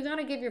 feel, but you got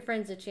to give your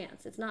friends a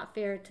chance. It's not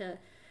fair to,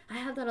 I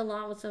have that a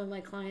lot with some of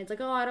my clients,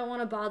 like, oh, I don't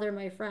want to bother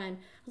my friend.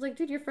 I was like,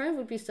 dude, your friend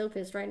would be so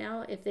pissed right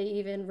now if they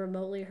even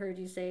remotely heard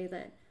you say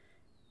that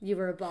you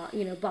were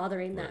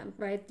bothering them,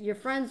 right? Your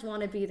friends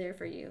want to be there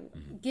for you.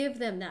 Give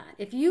them that.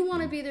 If you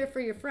want to be there for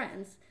your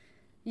friends,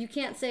 you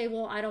can't say,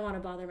 well, I don't want to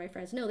bother my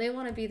friends. No, they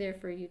want to be there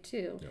for you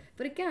too.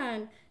 But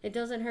again, it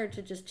doesn't hurt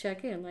to just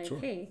check in, like,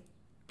 hey,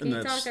 can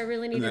you talk? I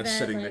really need to vent. And that's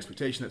setting the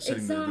expectation, that's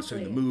setting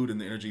the mood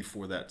and the energy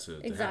for that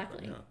to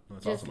happen. Yeah,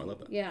 that's awesome. I love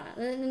that. Yeah,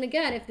 and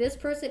again, if this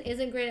person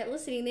isn't great at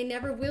listening, they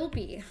never will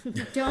be.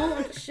 Don't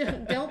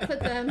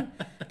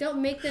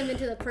make them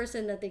into the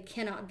person that they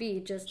cannot be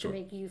just to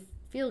make you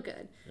feel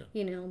good.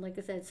 You know, like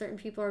I said, certain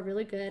people are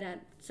really good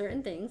at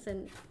certain things,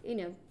 and, you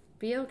know,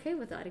 be okay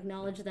with that.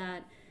 Acknowledge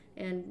that,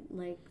 and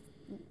like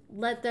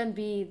let them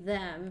be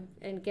them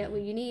and get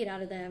what you need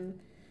out of them,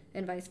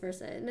 and vice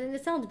versa. And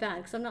it sounds bad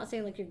because I'm not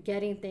saying like you're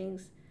getting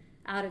things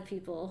out of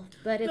people,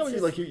 but it's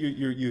just, like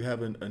you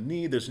have a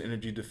need. There's an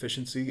energy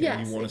deficiency,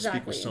 and you want to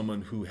speak with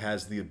someone who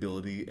has the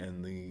ability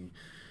and the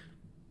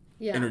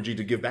energy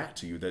to give back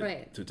to you,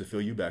 that to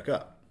fill you back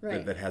up.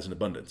 That has an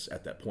abundance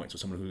at that point. So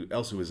someone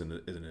who is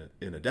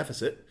in a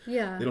deficit, they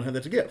don't have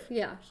that to give.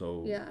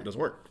 So it doesn't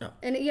work.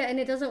 And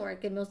it doesn't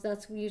work. And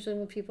that's usually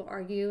when people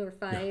argue or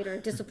fight or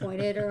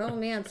disappointed or, oh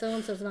man, so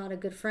and so's not a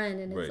good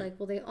friend. And it's like,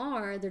 well,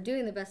 they're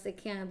doing the best they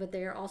can, but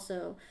they are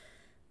also,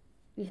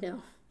 you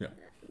know,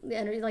 the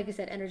energy, like you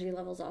said, energy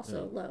levels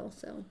also low.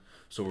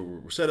 So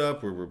we're set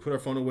up. We put our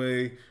phone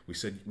away. We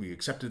said we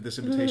accepted this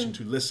invitation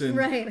to listen.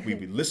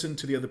 We listened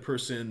to the other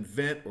person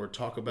vent or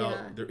talk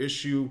about their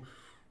issue.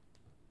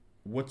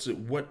 What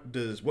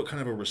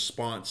kind of a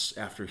response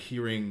after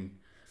hearing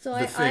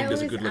the thing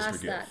does a good listener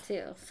give? I always ask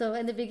that too. So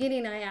in the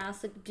beginning, I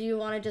asked, do you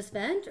want to just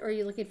vent, or are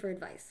you looking for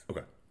advice?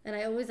 Okay. And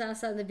I always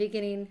ask that in the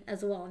beginning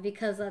as well,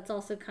 because that's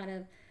also kind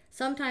of,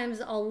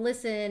 sometimes I'll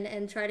listen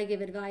and try to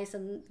give advice,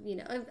 and, you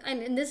know,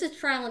 and this is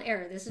trial and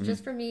error. This is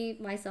just for me,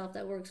 myself,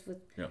 that works with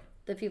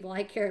the people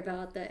I care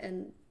about, that,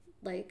 and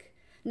like,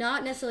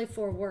 not necessarily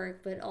for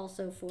work, but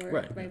also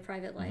for my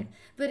private life.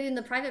 But in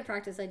the private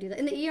practice, I do that.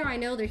 In the ER, I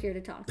know they're here to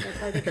talk.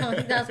 That's why they come.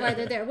 That's why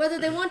they're there. Whether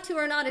they want to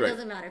or not, it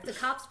doesn't matter. If the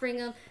cops bring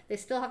them, they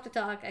still have to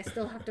talk. I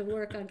still have to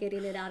work on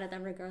getting it out of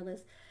them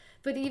regardless.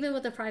 But even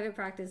with the private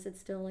practice, it's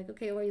still like,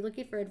 okay, well, are you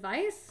looking for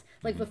advice?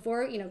 Like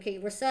before, you know, okay,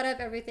 we're set up,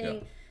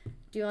 everything.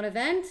 do you want to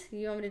vent?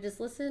 You want me to just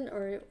listen,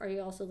 or are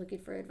you also looking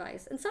for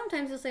advice? And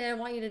sometimes you'll say, I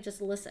want you to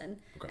just listen.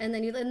 Okay. And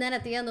then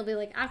at the end they'll be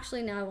like,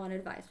 actually, now I want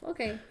advice.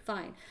 Okay,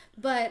 fine.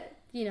 But,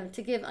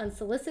 to give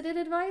unsolicited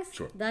advice,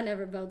 Sure. that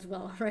never bodes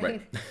well, right?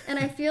 Right. And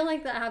I feel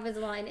like that happens a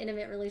lot in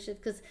intimate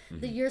relationships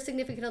because your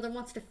significant other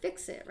wants to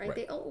fix it, right?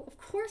 Right. Of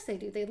course they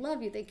do. They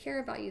love you. They care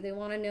about you. They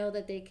want to know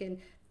that they can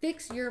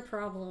fix your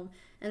problem.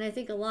 And I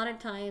think a lot of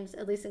times,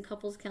 at least in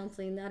couples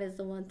counseling, that is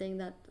the one thing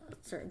that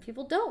certain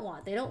people don't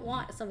want. They don't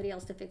want somebody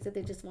else to fix it.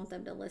 They just want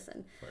them to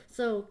listen. Right.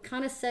 So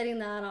kind of setting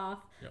that off,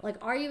 Yeah. like,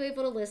 are you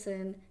able to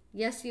listen?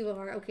 Yes, you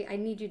are. Okay, I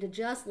need you to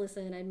just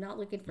listen. I'm not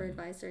looking for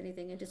advice or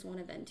anything. I just want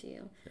to vent to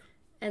you. Yeah.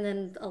 And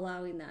then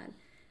allowing that.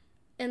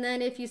 And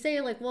then if you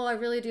say, like, well, I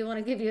really do want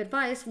to give you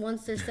advice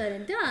once they're said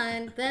and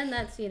done, then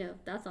that's,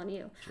 that's on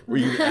you. Were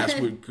you asked,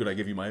 could I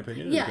give you my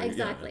opinion? Yeah, Okay,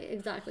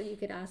 exactly. You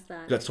could ask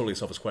that. That's totally a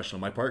selfish question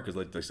on my part because,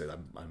 like I said,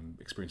 I'm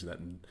experiencing that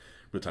in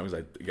real time because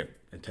I, again,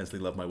 intensely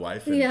love my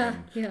wife. And, Yeah.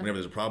 and whenever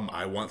there's a problem,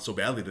 I want so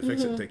badly to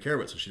fix it and take care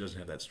of it so she doesn't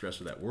have that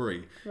stress or that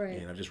worry. Right.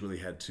 And I've just really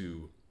had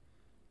to,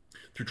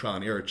 through trial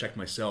and error, check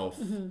myself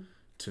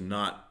to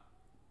not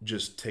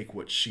just take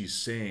what she's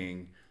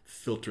saying,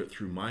 filter it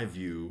through my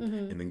view,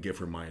 and then give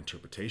her my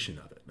interpretation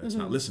of it. That's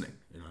not listening.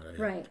 I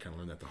Right. kind of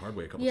learned that the hard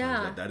way a couple Yeah,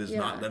 times. That is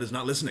yeah. that is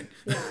not listening.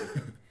 Yeah.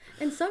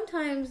 And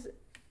sometimes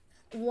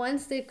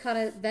once they've kind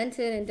of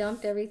vented and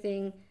dumped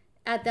everything,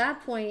 at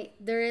that point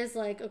there is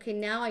like, okay,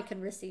 now I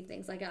can receive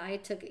things. Like I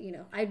took,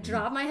 I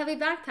dropped my heavy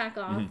backpack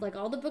off, like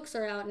all the books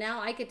are out. Now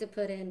I get to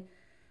put in,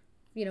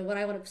 what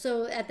I want to.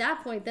 So at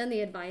that point, then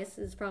the advice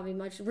is probably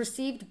much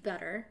received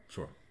better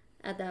Sure.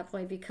 at that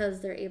point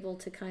because they're able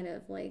to kind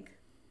of like,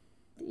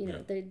 Yeah.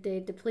 they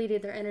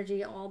depleted their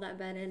energy, all that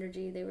bad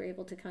energy they were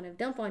able to kind of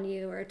dump on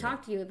you or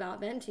talk to you about,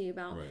 vent to you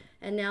about, Right.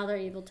 and now they're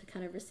able to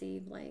kind of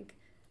receive like,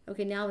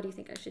 okay, now what do you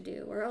think I should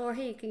do? Or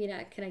hey,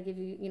 can I give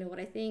you, what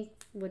I think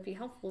would be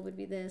helpful would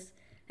be this,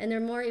 and they're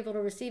more able to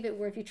receive it.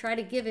 Where if you try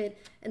to give it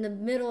in the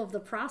middle of the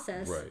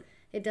process, Right.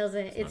 it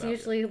doesn't. It's not out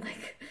usually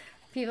like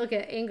people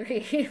get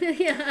angry.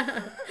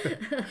 Yeah.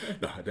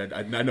 No,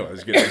 I know. I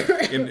was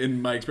getting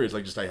in my experience,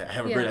 like I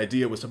have a Yeah. great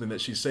idea with something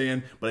that she's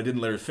saying, but I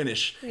didn't let her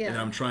finish, Yeah. and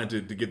I'm trying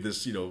to give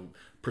this,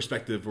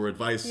 perspective or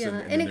advice. Yeah, And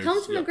and then it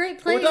comes from a there's- great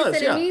Oh, place, it does,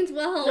 and yeah. it means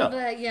well, Yeah.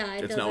 but yeah,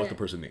 it's not what the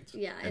person needs.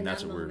 Yeah, in and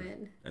that's that what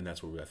moment.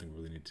 that's where I think we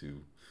really need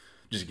to,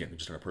 just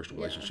in our personal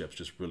Yeah. relationships,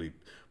 just really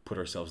put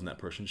ourselves in that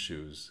person's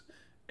shoes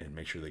and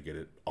make sure they get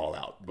it all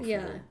out before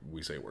Yeah.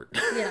 we say a word.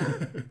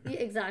 Yeah,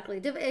 exactly.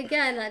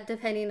 Again,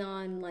 depending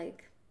on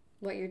like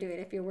what you're doing.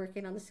 If you're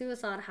working on the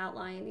suicide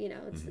hotline,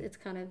 it's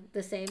kind of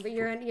the same, but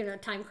you're in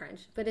time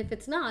crunch. But if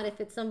it's not, if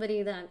it's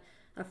somebody that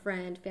a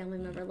friend, family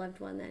member, loved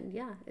one, then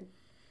yeah,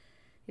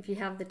 if you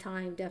have the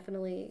time,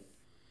 definitely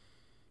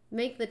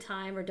make the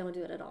time or don't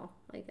do it at all.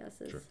 I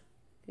guess is Sure.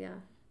 yeah.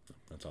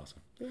 That's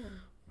awesome. Yeah.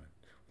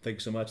 Thank you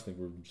so much. I think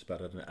we're just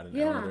about at an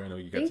Yeah. hour there. I know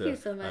you got Thank you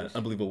so an much.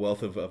 unbelievable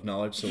wealth of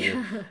knowledge, so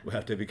we'll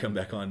have to maybe come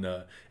back on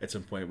at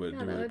some point. But Yeah,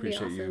 do that really would be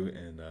appreciate you, awesome.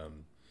 and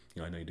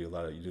I know you do a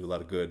lot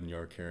of good, and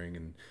you're caring,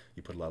 and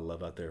you put a lot of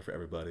love out there for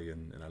everybody,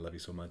 and I love you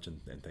so much, and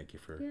thank you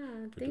for Yeah,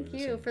 doing thank this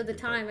you and for the being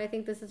part. time. I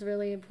think this is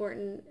really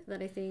important.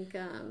 That I think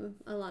a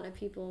lot of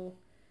people,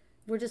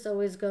 we're just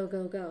always go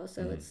go go.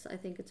 So I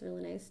think it's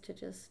really nice to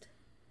just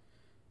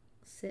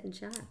sit and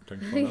chat. Turn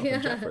your phone off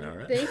and chat for now,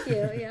 right? Thank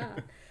you. Yeah.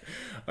 All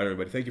right,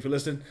 everybody. Thank you for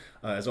listening.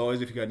 As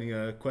always, if you got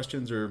any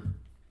questions or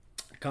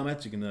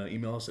comments, you can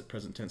email us at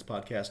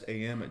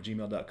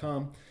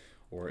presenttensepodcastam@gmail.com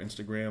or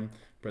Instagram,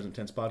 Present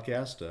Tense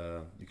Podcast.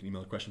 You can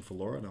email a question for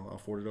Laura, and I'll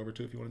forward it over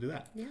to you if you want to do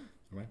that. Yeah.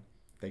 All right.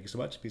 Thank you so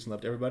much. Peace and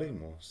love to everybody, and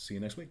we'll see you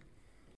next week.